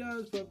than she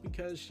does, but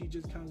because she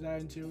just comes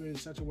out into it in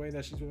such a way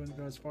that she's willing to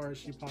go as far as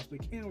she possibly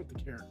can with the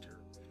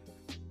character.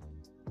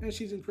 And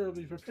she's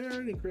incredibly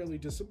prepared, incredibly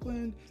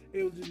disciplined,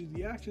 able to do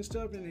the action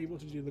stuff, and able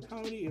to do the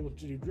comedy, able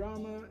to do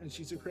drama, and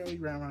she's a incredibly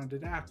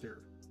rounded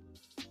actor.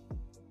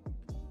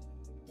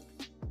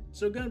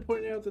 So Gunn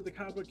pointed out that the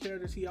comic book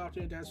characters he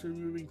often adapts for the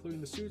movie, including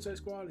the Suicide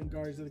Squad and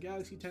Guardians of the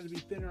Galaxy, tend to be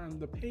thinner on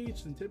the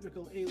page than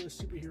typical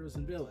A-list superheroes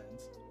and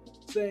villains.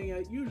 Saying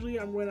that usually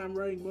when I'm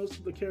writing most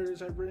of the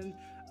characters I've written,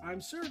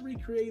 I'm sort of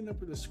recreating them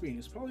for the screen.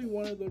 It's probably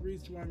one of the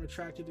reasons why I'm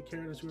attracted to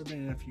characters who have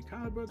been in a few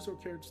comic books, or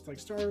characters like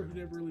Star who've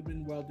never really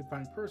been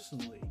well-defined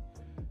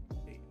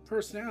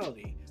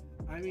personality.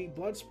 I mean,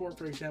 Bloodsport,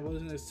 for example,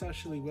 isn't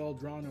especially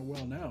well-drawn or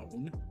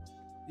well-known.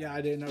 Yeah, I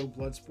didn't know who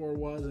Bloodsport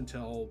was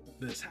until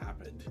this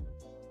happened.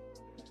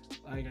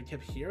 Like, I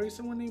kept hearing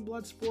someone named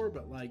Bloodsport,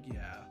 but like,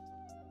 yeah.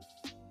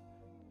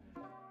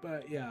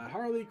 But yeah,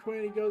 Harley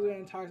Quinn, he goes in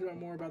and talks about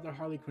more about the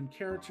Harley Quinn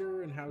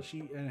character and how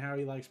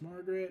he likes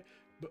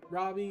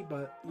Robbie.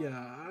 But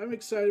yeah, I'm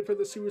excited for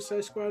the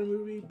Suicide Squad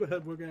movie,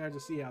 but we're gonna have to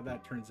see how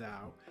that turns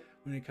out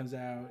when it comes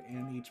out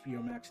in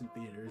HBO Max and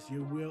theaters.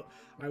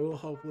 I will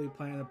hopefully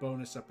plan a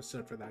bonus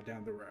episode for that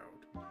down the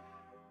road.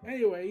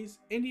 Anyways,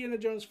 Indiana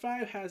Jones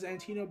 5 has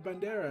Antonio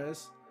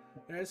Banderas,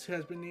 as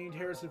has been named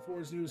Harrison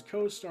Ford's newest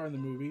co-star in the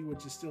movie,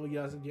 which is still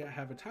doesn't yet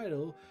have a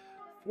title.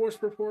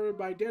 Force reported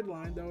by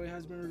Deadline, though it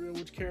has been revealed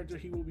which character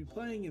he will be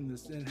playing in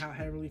this and how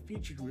heavily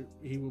featured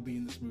he will be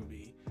in this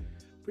movie.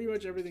 Pretty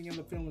much everything in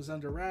the film is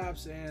under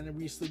wraps, and it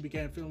recently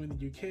began filming in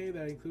the UK.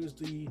 That includes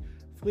the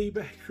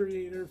Fleabag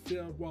creator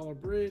Philip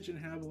Waller-Bridge and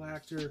Hannibal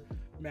actor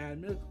Matt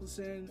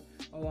Mikkelsen,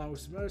 along with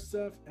some other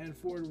stuff, and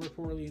Ford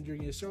reportedly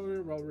injuring his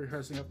shoulder while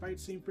rehearsing a fight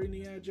scene for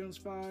Indiana Jones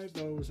 5,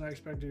 though it was not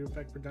expected to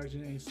affect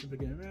production in any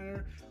significant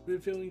manner,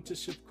 with failing to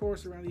shift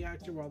course around the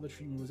actor while the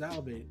treatment was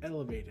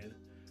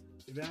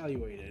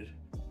evaluated.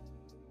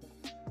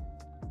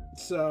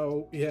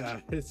 So yeah,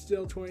 it's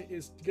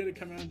gonna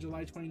come out on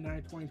July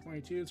 29,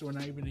 2022, so we're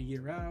not even a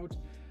year out.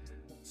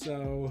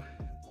 So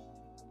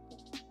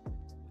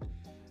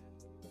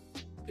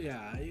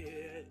yeah,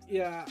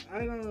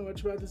 I don't know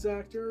much about this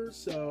actor,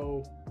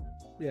 so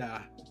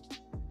yeah,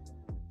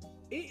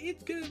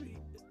 it's gonna be,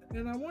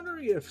 and I'm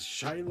wondering if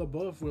Shia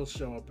LaBeouf will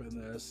show up in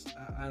this.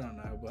 I don't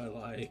know, but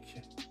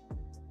like,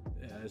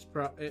 yeah,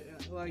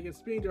 it's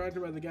being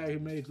directed by the guy who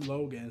made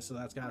Logan, so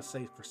that's gotta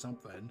say for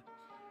something.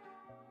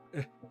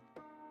 Oh,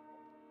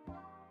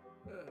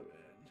 man.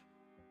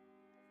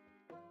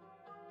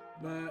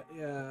 But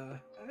yeah,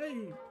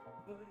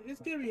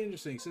 it's gonna be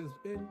interesting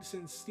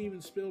since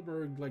Steven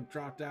Spielberg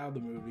dropped out of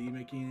the movie,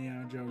 making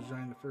Indiana Jones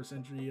join the first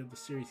entry of the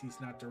series he's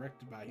not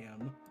directed by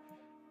him.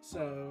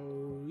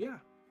 So yeah.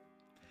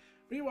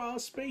 Meanwhile,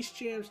 Space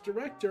Jam's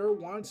director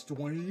wants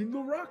Dwayne "The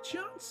Rock"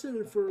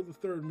 Johnson for the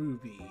third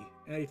movie,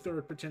 and a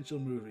third potential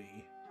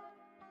movie.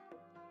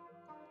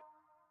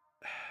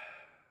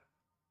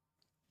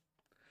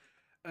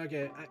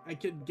 Okay, I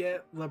can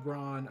get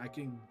LeBron, I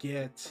can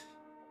get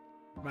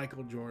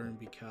Michael Jordan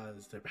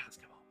because they're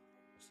basketball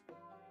players.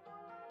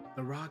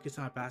 The Rock is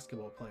not a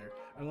basketball player.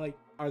 I'm like,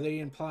 are they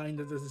implying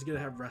that this is going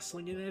to have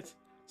wrestling in it?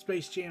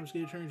 Space Jam's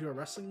going to turn into a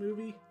wrestling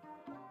movie?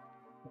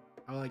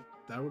 I'm like,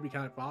 that would be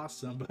kind of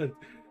awesome, but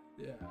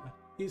yeah.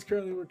 He's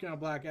currently working on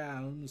Black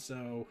Adam,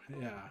 so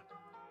yeah.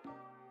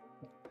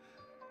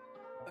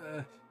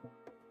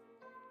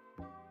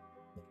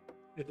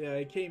 Yeah,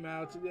 it came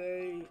out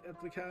today at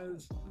the time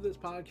this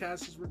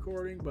podcast is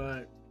recording,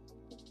 but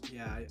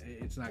yeah,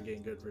 it's not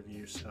getting good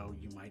reviews, so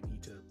you might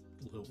need to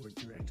lower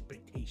your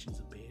expectations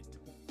a bit.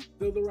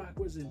 Though The Rock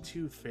wasn't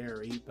too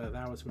fairy, but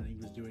that was when he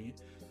was doing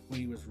it,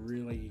 when he was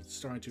really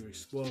starting to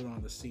explode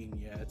on the scene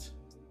yet.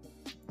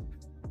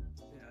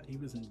 Yeah, he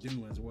was in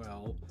Doom as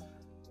well.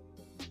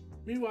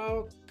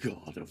 Meanwhile,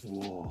 God of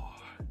War.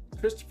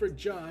 Christopher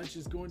Judge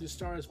is going to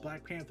star as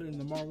Black Panther in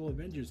the Marvel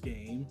Avengers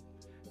game.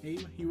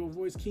 He will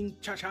voice King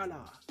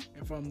T'Challa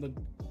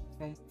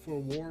for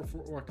War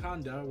for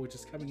Wakanda, which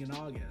is coming in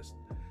August.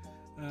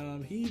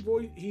 He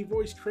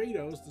voiced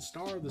Kratos, the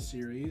star of the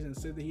series, and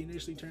said that he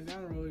initially turned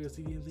down the role because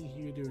he didn't think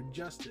he could do it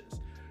justice.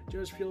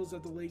 Judge feels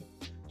that the late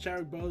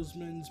Chadwick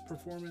Boseman's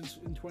performance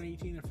in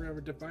 2018 and forever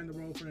defined the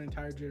role for an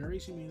entire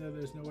generation, meaning that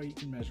there's no way he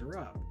can measure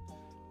up.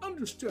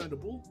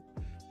 Understandable.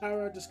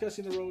 However,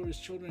 discussing the role of his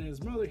children and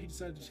his mother, he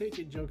decided to take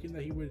it, joking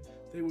that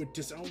they would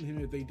disown him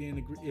if he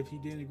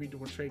didn't agree to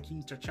portray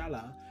King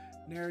T'Challa.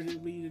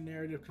 Narrative lead and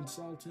narrative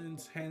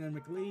consultants Hannah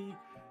McLeod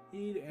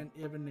and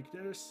Evan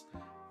McNiss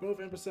both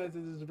emphasized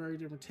that this is a very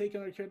different take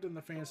on the character than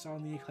the fans saw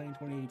in the acclaimed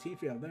 2018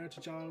 film. There,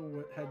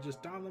 T'Challa had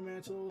just donned the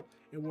mantle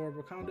in War of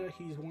Wakanda.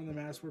 He's worn the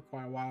mask for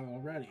quite a while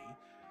already.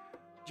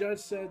 Judge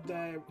said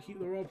that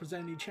the role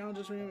presented new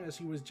challenges for him, as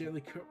he was gently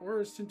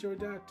coerced into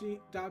adopting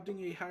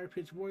a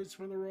higher-pitched voice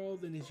for the role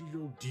than his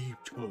usual deep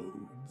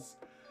tones.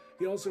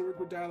 He also worked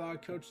with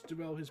dialogue coach to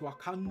develop his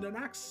Wakandan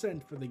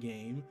accent for the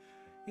game.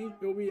 It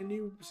will be a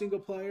new single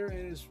player,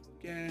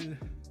 and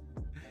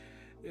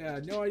Yeah,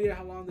 no idea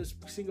how long this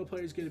single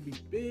player is going to be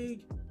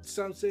big.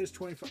 Some say it's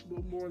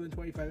more than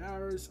 25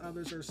 hours.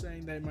 Others are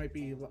saying that it might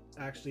be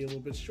actually a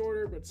little bit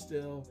shorter, but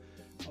still,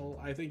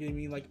 I think they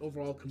mean like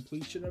overall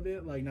completion of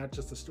it, like not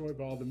just the story,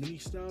 but all the mini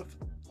stuff.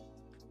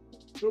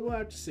 But we'll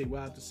have to see.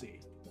 We'll have to see.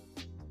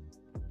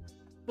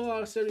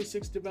 Fallout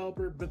 76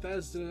 developer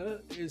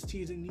Bethesda is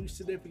teasing new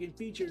significant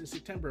feature in the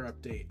September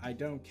update. I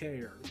don't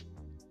care.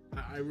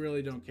 I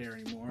really don't care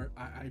anymore.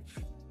 I'm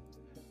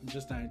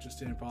just not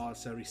interested in Fallout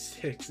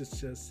 76.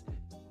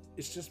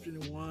 It's just been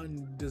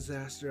one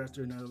disaster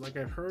after another. Like,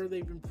 I've heard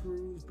they've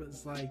improved, but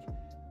it's like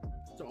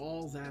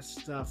all that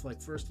stuff,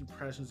 like first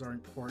impressions are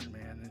important,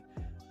 man.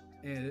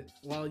 And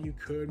while you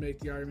could make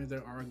the argument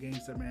there are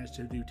games that manage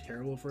to do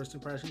terrible first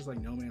impressions,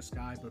 like No Man's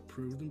Sky, but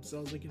prove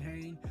themselves they can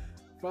hang,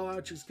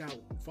 Fallout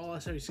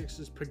 76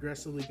 just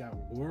progressively got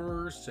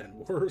worse and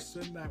worse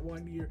in that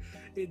 1 year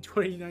in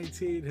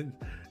 2019,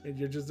 and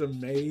you're just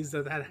amazed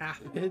that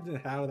happened and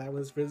how that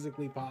was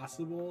physically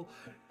possible.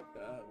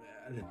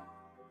 Man.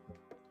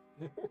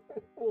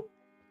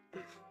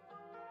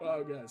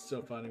 Oh god, it's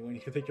so funny when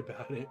you think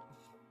about it.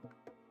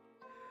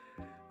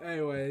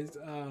 Anyways,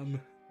 The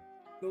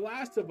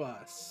Last of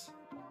Us.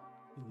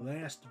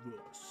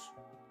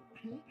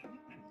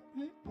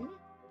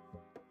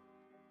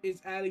 Is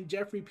adding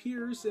Jeffrey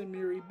Pierce and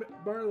Mary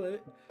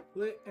Bartlett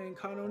and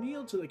Con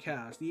O'Neill to the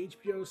cast. The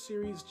HBO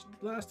series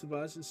Last of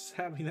Us is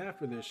having that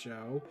for this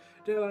show.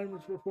 Deadline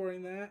was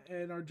reporting that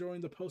and are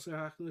joining the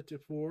post-apocalyptic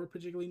war,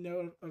 particularly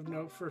of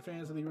note for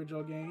fans of the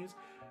original games.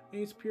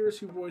 James Pierce,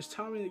 who voiced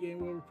Tommy in the game,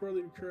 will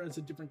reportedly recur as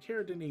a different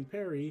character named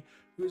Perry,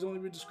 who has only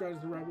been described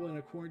as a rebel in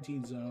a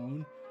quarantine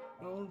zone.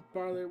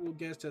 Bartlett will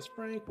guest as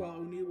Frank, while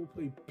O'Neill will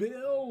play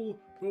Bill.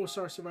 Both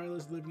are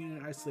survivors living in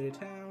an isolated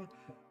town.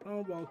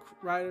 While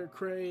writer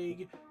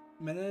Craig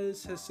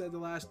Menez has said The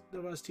Last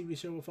of Us TV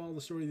show will follow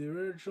the story of the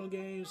original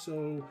game.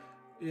 So,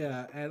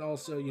 yeah, and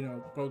also, you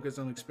know, focus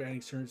on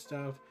expanding certain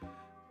stuff.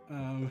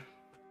 Yeah.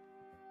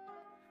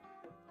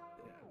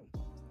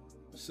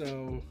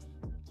 So,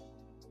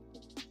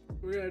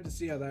 we're gonna have to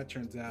see how that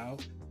turns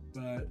out.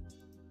 But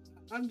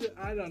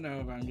I don't know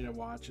if I'm gonna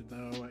watch it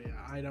though.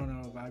 I don't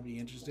know if I'd be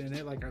interested in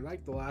it. Like, I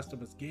like The Last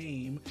of Us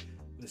game.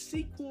 The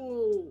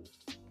sequel,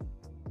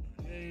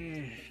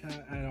 I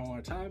don't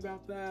want to talk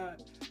about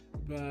that.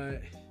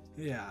 But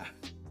yeah.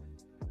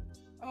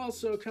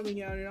 Also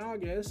coming out in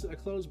August, a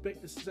closed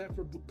beta set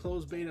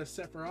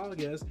for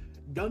August.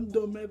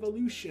 Gundam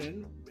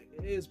Evolution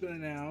has been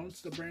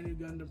announced. A brand new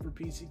Gundam for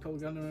PC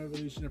called Gundam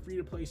Evolution, a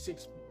free-to-play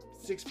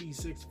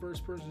 6v6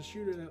 first-person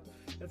shooter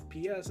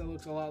FPS that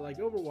looks a lot like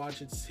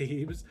Overwatch, it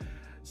seems.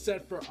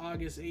 Set for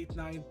August 8th,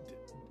 9th,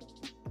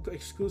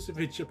 exclusive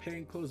in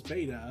Japan closed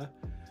beta.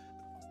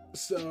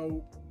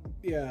 So,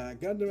 yeah,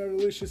 Gundam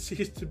Evolution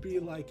seems to be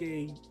like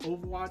a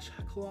Overwatch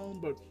clone,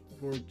 but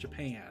for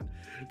Japan.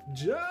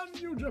 Damn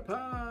you,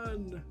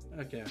 Japan!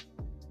 Okay.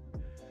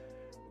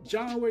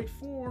 John Wick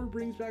 4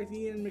 brings back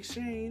Ian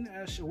McShane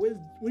as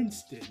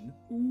Winston.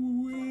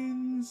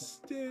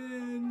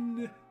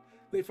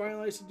 They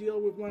finalized the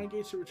deal with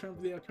Lionsgate to return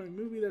for the upcoming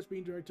movie that's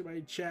being directed by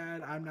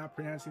Chad, I'm not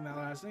pronouncing that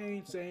last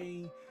name,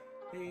 saying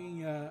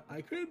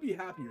I couldn't be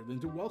happier than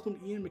to welcome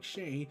Ian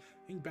McShane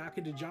back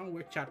into John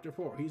Wick Chapter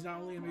 4. He's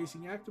not only an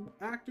amazing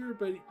actor,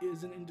 but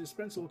is an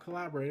indispensable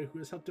collaborator who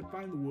has helped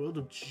define the world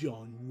of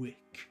John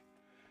Wick.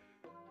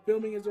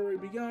 Filming has already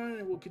begun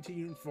and will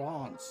continue in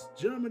France,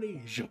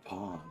 Germany,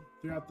 Japan.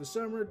 Throughout the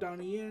summer,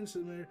 Donnie Yen,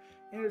 Samir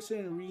Anderson,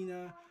 and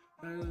Arena,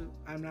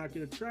 I'm not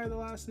going to try the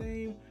last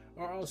name,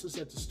 are also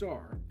set to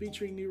star.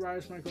 Featuring new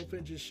writers Michael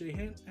Finch and Shay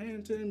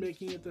Hanton,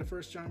 making it the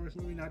first John Wick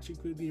movie not to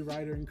include the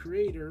writer and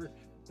creator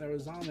that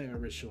was on there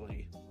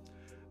originally.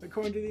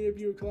 According to the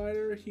interview with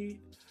Collider,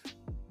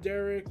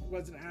 Derek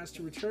wasn't asked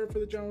to return for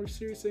the John Wick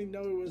series, saying,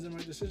 no, it wasn't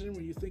my decision.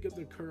 When you think of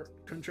the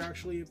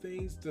contractually of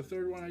things, the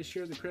third one I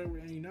shared the credit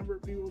with any number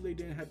of people, they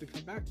didn't have to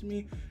come back to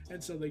me,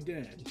 and so they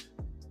didn't.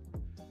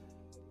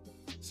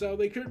 So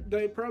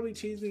they're probably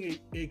teasing an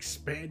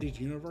expanded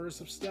universe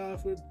of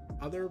stuff with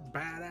other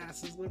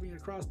badasses living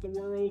across the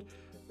world,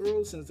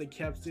 since they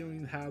kept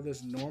doing how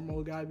this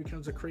normal guy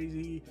becomes a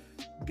crazy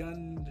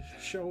gun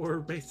shower,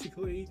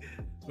 basically.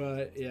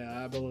 But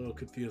yeah, I'm a little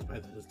confused by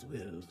this as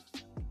well.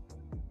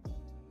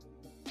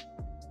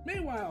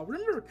 Meanwhile,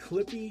 remember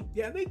Clippy?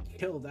 Yeah, they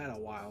killed that a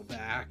while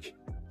back.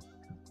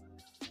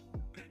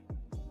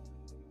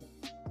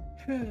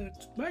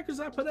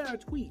 Microsoft put out a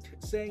tweet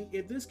saying,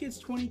 if this gets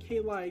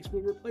 20k likes,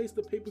 we'll replace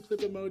the paperclip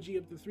emoji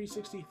of the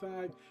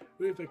 365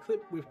 with a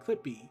clip with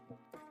Clippy.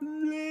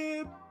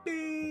 Clippy!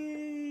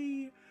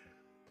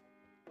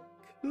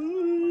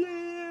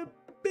 Clippy!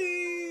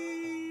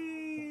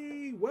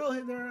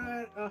 Well, they're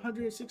at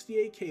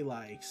 168k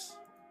likes.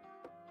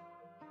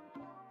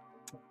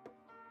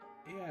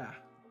 Yeah.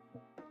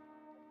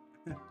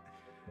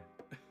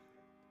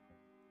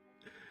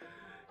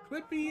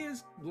 Clippy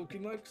is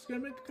looking like it's gonna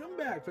make a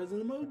comeback as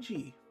an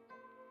emoji.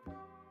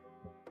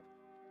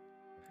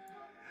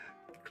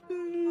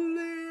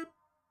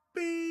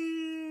 Clippy.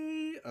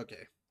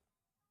 Okay.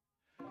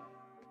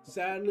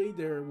 Sadly,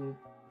 there will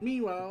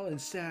Meanwhile, in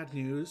sad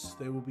news,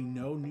 there will be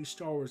no new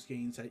Star Wars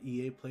games at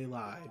EA Play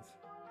Live,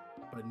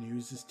 but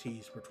news is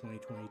teased for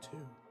 2022.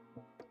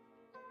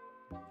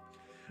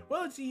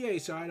 Well, it's EA,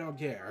 so I don't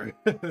care.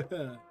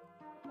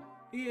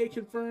 EA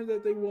confirmed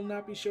that they will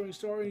not be showing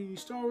any new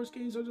Star Wars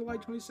games on July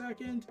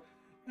 22nd,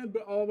 and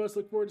all of us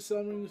look forward to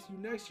celebrating with you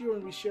next year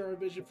when we share our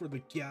vision for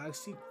the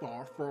galaxy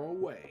far, far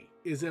away.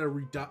 Is it a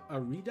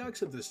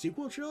redux of the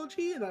sequel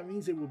trilogy, and that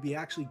means it will be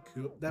actually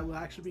good? That will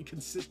actually be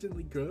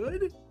consistently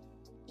good,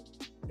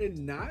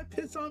 and not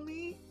piss on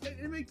me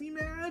and make me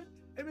mad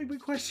and make me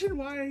question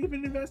why I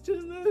even invested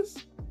in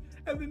this?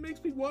 And it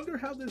makes me wonder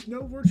how there's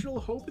no virtual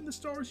hope in the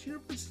Star Wars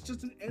universe. It's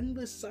just an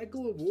endless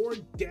cycle of war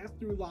and death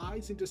through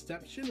lies and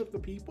deception of the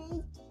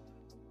people.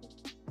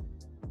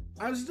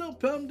 I'm still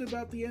bummed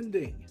about the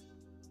ending.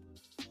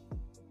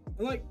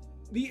 Like,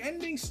 the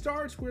ending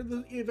starts where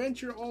the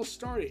adventure all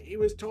started. It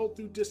was told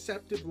through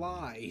deceptive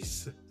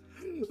lies.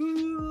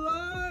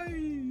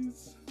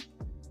 Lies!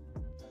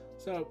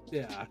 So,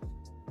 yeah.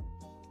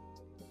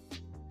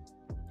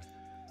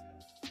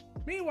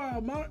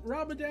 Meanwhile,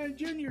 Robert Downey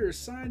Jr.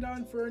 signed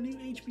on for a new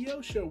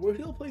HBO show where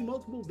he'll play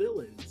multiple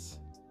villains.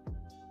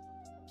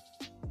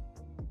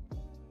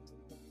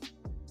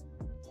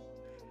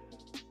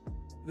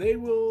 They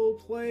will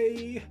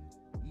play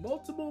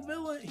multiple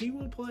villains. He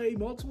will play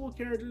multiple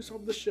characters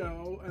from the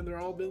show, and they're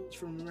all villains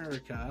from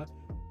America.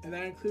 And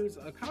that includes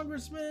a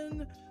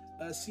congressman,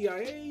 a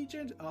CIA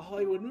agent, a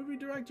Hollywood movie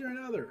director, and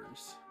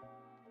others.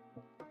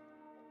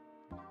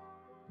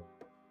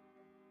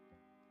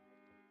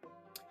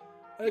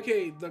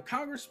 Okay, the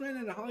congressman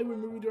and the Hollywood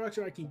movie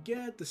director I can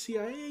get. The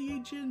CIA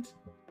agent,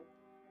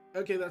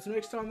 okay, that's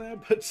mixed on that,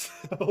 but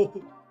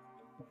so...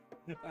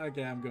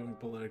 Okay, I'm going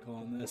political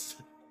on this.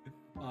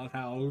 On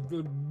how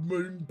the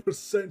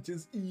 1%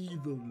 is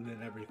evil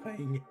and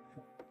everything.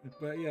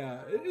 But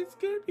yeah, it's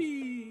gonna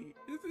be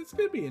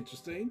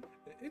interesting.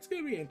 It's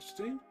gonna be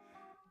interesting.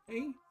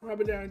 Hey,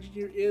 Robert Downey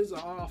Jr. is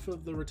off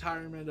of the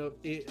retirement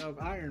of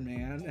Iron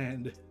Man,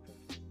 and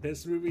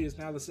this movie is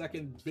now the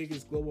second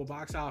biggest global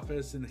box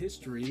office in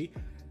history.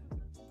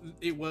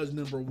 It was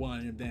 #1,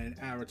 and then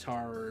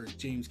Avatar,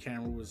 James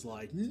Cameron was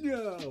like,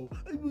 "No,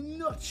 I will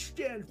not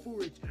stand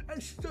for it.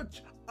 As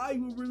such, I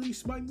will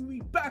release my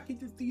movie back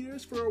into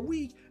theaters for a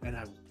week, and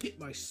I will get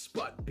my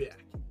spot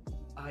back.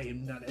 I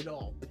am not at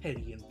all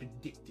petty and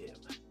vindictive."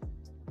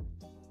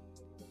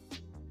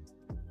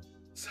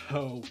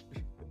 So,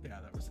 yeah,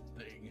 that was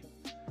the thing.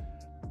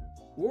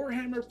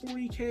 Warhammer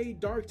 40k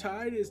Dark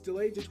Tide is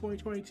delayed to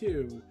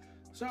 2022.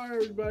 Sorry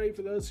everybody,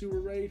 for those who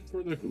were ready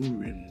for the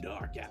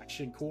grim-dark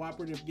action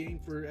cooperative game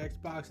for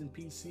Xbox and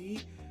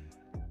PC.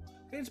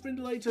 It's been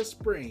delayed to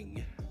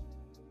spring.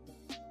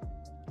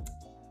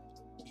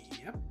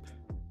 Yep.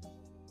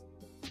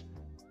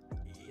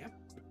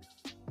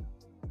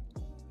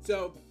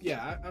 So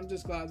yeah, I'm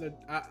just glad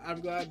that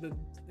I'm glad that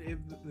if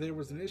there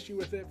was an issue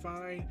with it,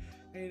 fine,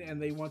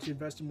 and they want to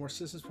invest in more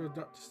systems for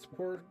to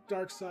support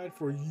Dark Side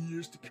for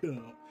years to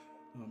come.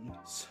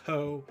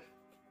 So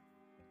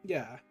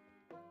yeah.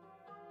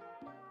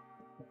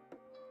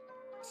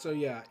 So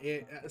yeah,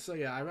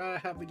 I'd rather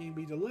have the game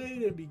be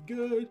delayed and be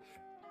good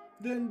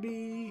than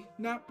be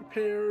not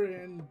prepared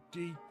and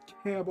be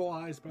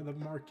cannibalized by the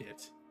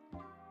market.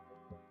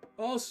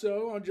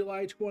 Also, on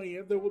July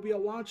 20th, there will be a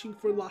launching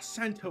for Los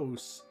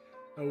Santos,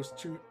 those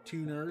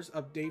tuners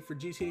update for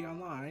GTA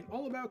Online,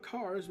 all about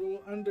cars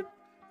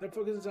that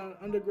focuses on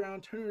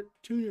underground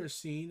tuner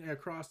scene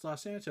across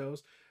Los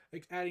Santos,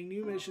 adding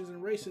new missions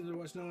and races to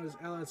what's known as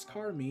LS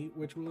Car Meet,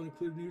 which will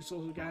include new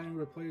social gathering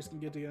where players can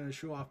get together and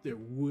show off their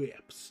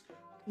whips.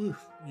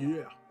 Oof,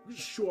 yeah,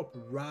 show up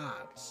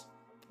rides.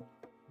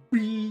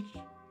 Beach.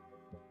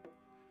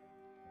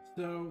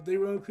 So they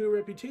will include a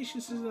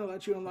reputation system that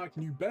lets you unlock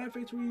new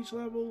benefits for each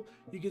level.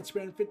 You can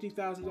spend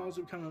 $50,000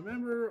 to become a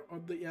member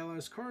of the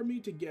LS Car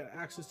Meet to get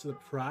access to the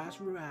Prize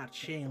Ride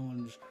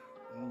Challenge.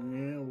 Oh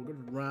yeah, we're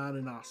gonna ride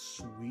in our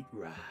sweet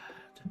ride.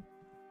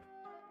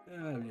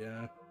 Oh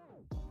yeah.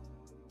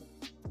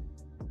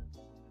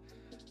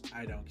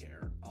 I don't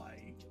care.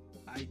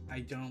 I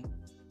don't.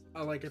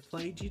 I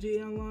play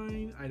GTA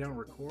Online. I don't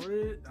record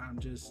it.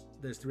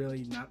 There's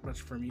really not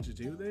much for me to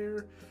do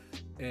there,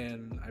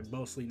 and I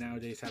mostly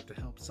nowadays have to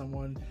help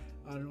someone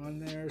on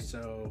there.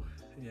 So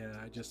yeah,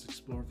 I just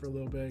explore for a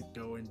little bit,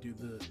 go and do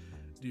the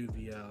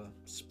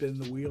spin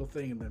the wheel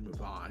thing, and then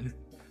move on.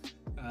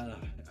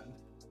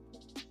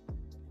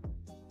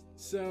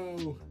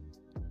 So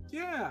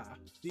yeah,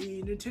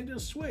 the Nintendo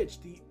Switch,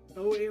 the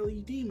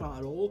OLED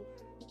model,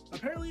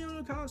 apparently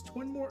only costs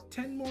 $10 more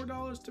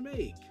to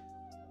make.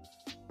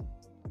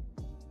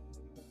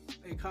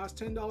 It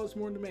costs $10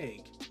 more to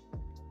make.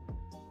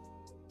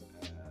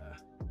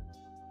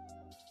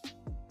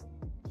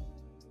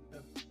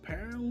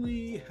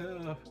 Apparently,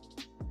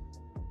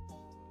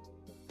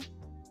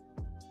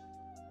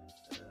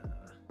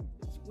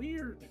 it's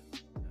weird.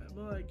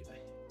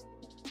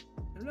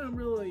 I'm not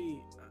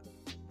really.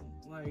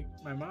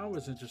 My mom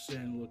was interested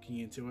in looking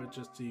into it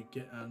just to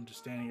get an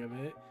understanding of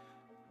it.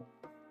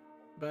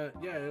 But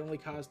yeah, it only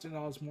costs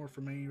 $10 more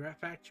for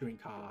manufacturing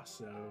costs,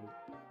 so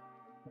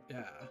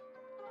Yeah.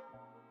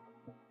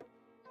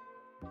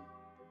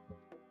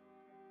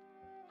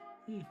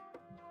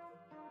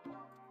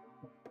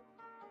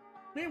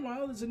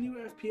 Meanwhile, there's a new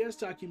FPS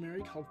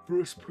documentary called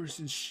First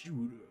Person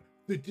Shooter,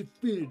 the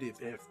definitive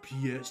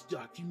FPS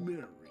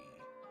documentary.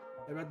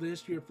 About the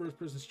history of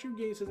first-person shooter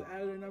games has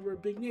added a number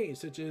of big names,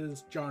 such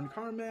as John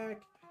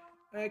Carmack,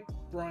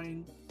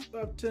 Brian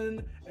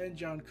Upton, and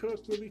John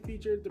Cook will be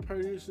featured. The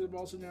producers have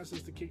also announced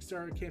as the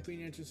Kickstarter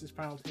campaign enters its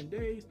final 10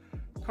 days.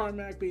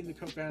 Carmack being the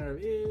co-founder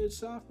of id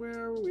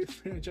Software, with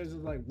franchises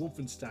like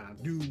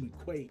Wolfenstein, Doom, and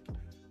Quake.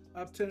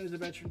 Upton is a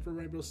veteran for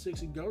Rainbow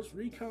Six and Ghost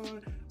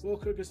Recon, while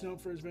Cook is known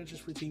for his ventures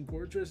for Team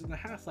Fortress and the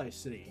Half-Life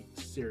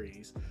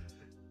series.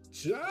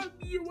 Damn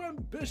you,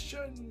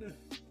 ambition!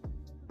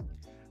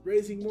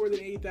 Raising more than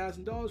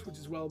 $80,000, which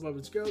is well above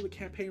its goal, the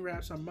campaign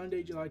wraps on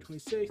Monday, July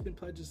 26th, and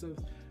pledges of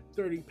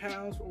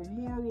 £30 or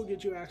more will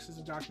get you access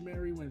to the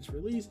documentary when it's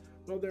released.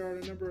 Well, there are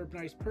a number of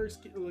nice perks,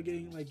 like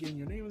getting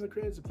your name in the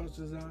credits,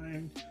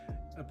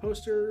 a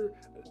poster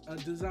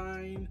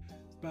design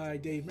by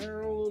Dave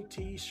Merrill,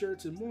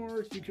 t-shirts, and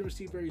more. You can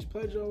receive various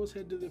pledge levels.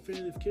 Head to the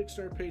definitive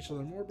Kickstarter page to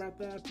learn more about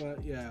that.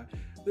 But yeah,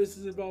 this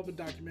is involved in a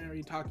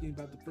documentary talking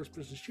about the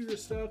first-person shooter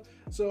stuff.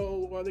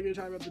 So are they going to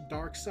talk about the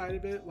dark side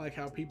of it, like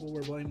how people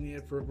were blaming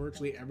it for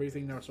virtually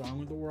everything that was wrong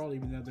with the world,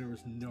 even though there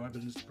was no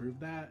evidence to prove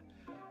that?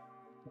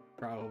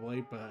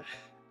 Probably, but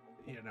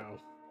you know.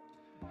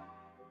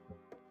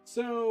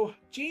 So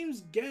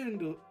James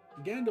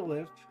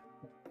Gandalf,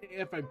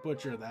 if I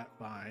butcher that,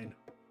 fine,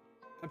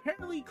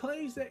 apparently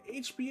claims that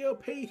HBO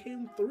paid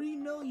him $3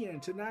 million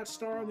to not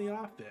star on The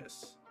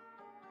Office.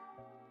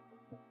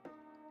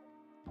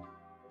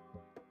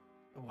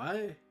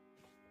 What?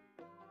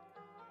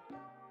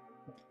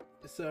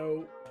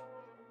 So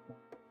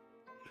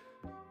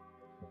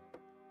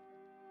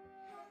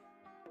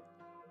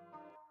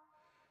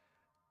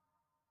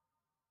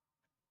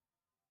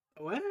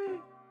what?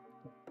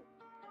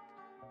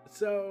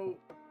 So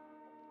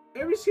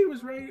NRC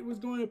was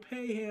going to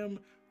pay him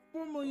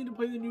 $4 million to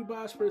play the new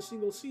boss for a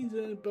single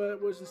season, but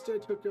was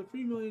instead took a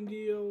 $3 million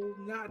deal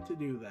not to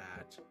do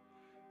that.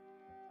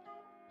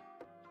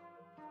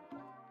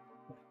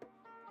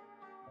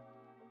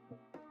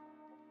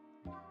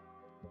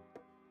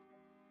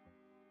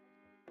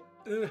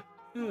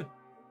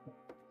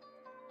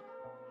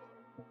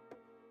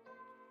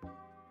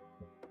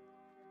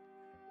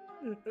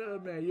 Oh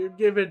man, you're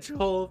given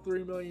total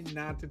 $3 million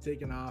not to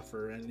take an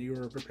offer, and you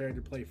were prepared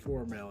to play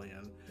 $4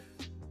 million.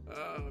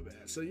 Oh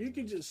man, so you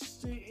can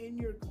just sit in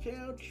your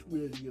couch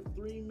with your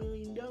 $3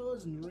 million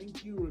and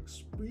drink your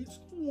expensive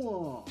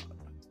wine.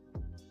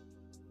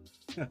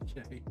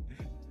 Okay.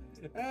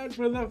 And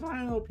for the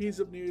final piece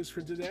of news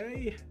for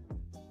today,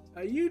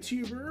 a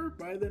YouTuber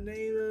by the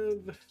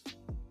name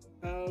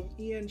of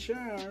Ian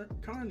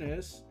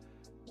Carnes,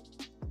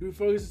 who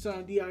focuses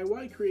on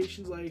DIY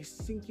creations like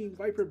syncing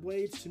Viper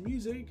blades to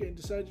music, and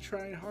decided to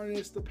try and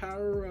harness the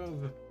power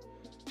of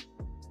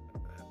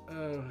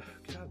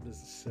God,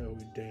 this is so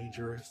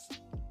dangerous.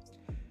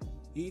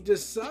 He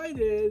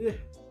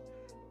decided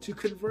to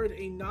convert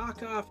a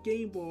knockoff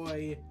Game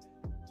Boy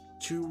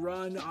to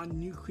run on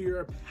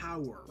nuclear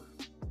power.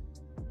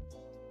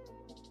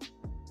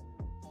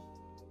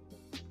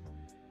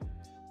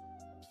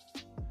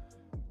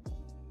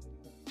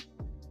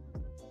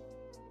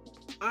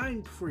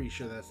 I'm pretty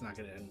sure that's not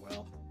going to end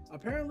well.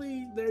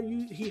 Apparently,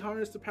 he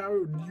harnessed the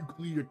power of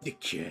nuclear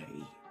decay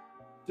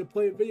to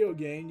play a video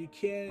game. You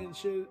can and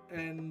should,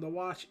 and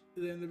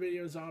then the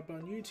video is up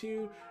on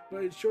YouTube,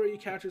 but in short,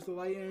 it captures the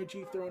light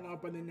energy thrown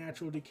out by the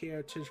natural decay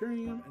of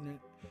titanium and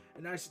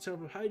an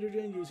isotope of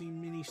hydrogen using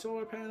mini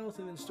solar panels,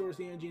 and then stores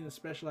the energy in a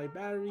specialized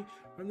battery.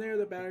 From there,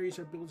 the batteries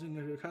are built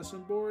into a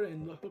custom board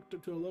and hooked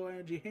up to a low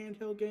energy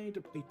handheld game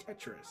to play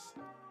Tetris.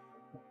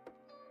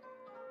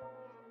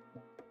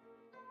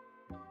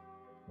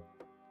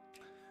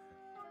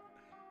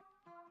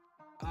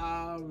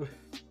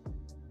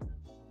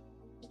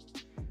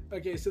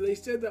 Okay, so they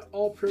said that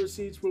all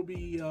proceeds will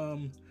be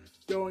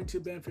going to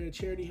benefit a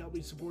charity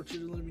helping support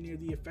children living near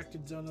the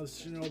affected zone of the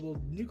Chernobyl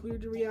nuclear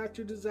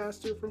reactor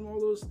disaster from all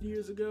those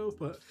years ago.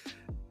 But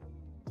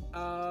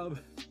oh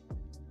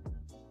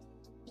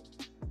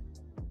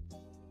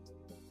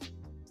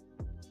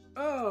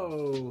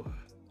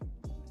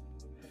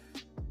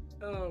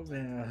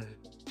man.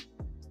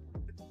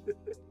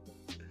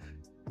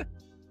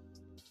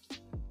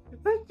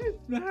 That's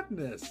just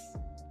madness.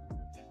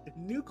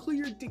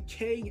 Nuclear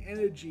decaying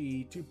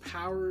energy to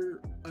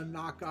power a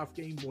knockoff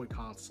Game Boy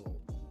console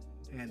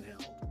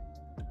handheld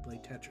to play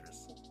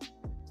Tetris.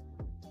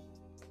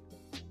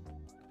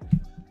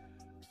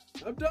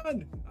 I'm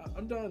done.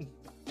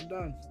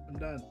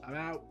 I'm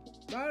out.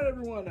 Not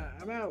everyone.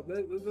 I'm out.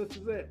 This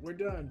is it. We're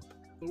done.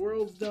 The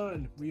world's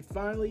done. We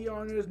finally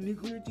harnessed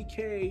nuclear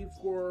decay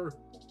for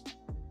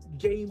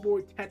Game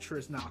Boy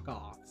Tetris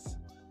knockoffs.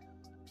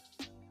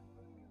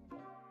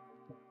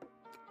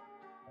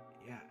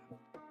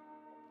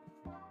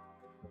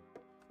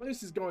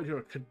 This is going to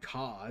a good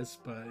cause,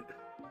 but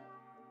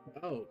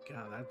oh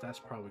god, that's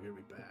probably gonna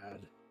be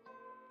bad.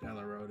 down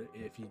the road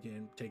if you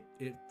didn't take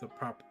if the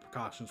proper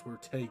precautions were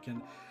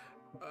taken.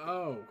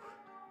 Oh,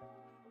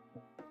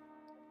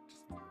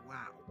 just,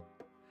 wow.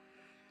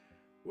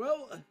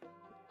 Well,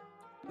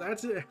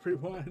 that's it,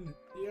 everyone.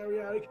 The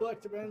Reality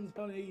Collective ends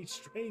on a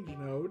strange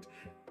note.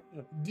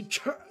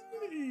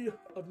 Decay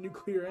of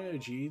nuclear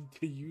energy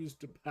to use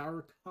to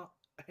power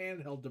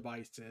handheld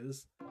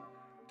devices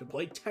to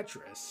play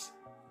Tetris.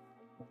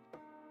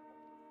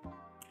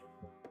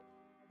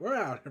 We're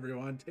out,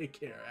 everyone. Take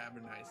care. Have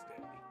a nice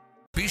day.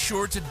 Be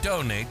sure to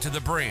donate to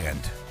the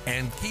brand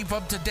and keep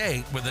up to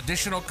date with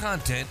additional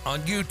content on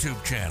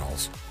YouTube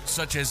channels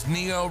such as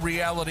Neo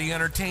Reality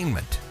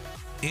Entertainment,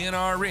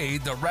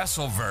 NRE The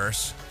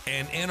Wrestleverse,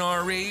 and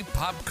NRE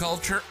Pop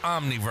Culture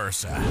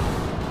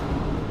Omniversa.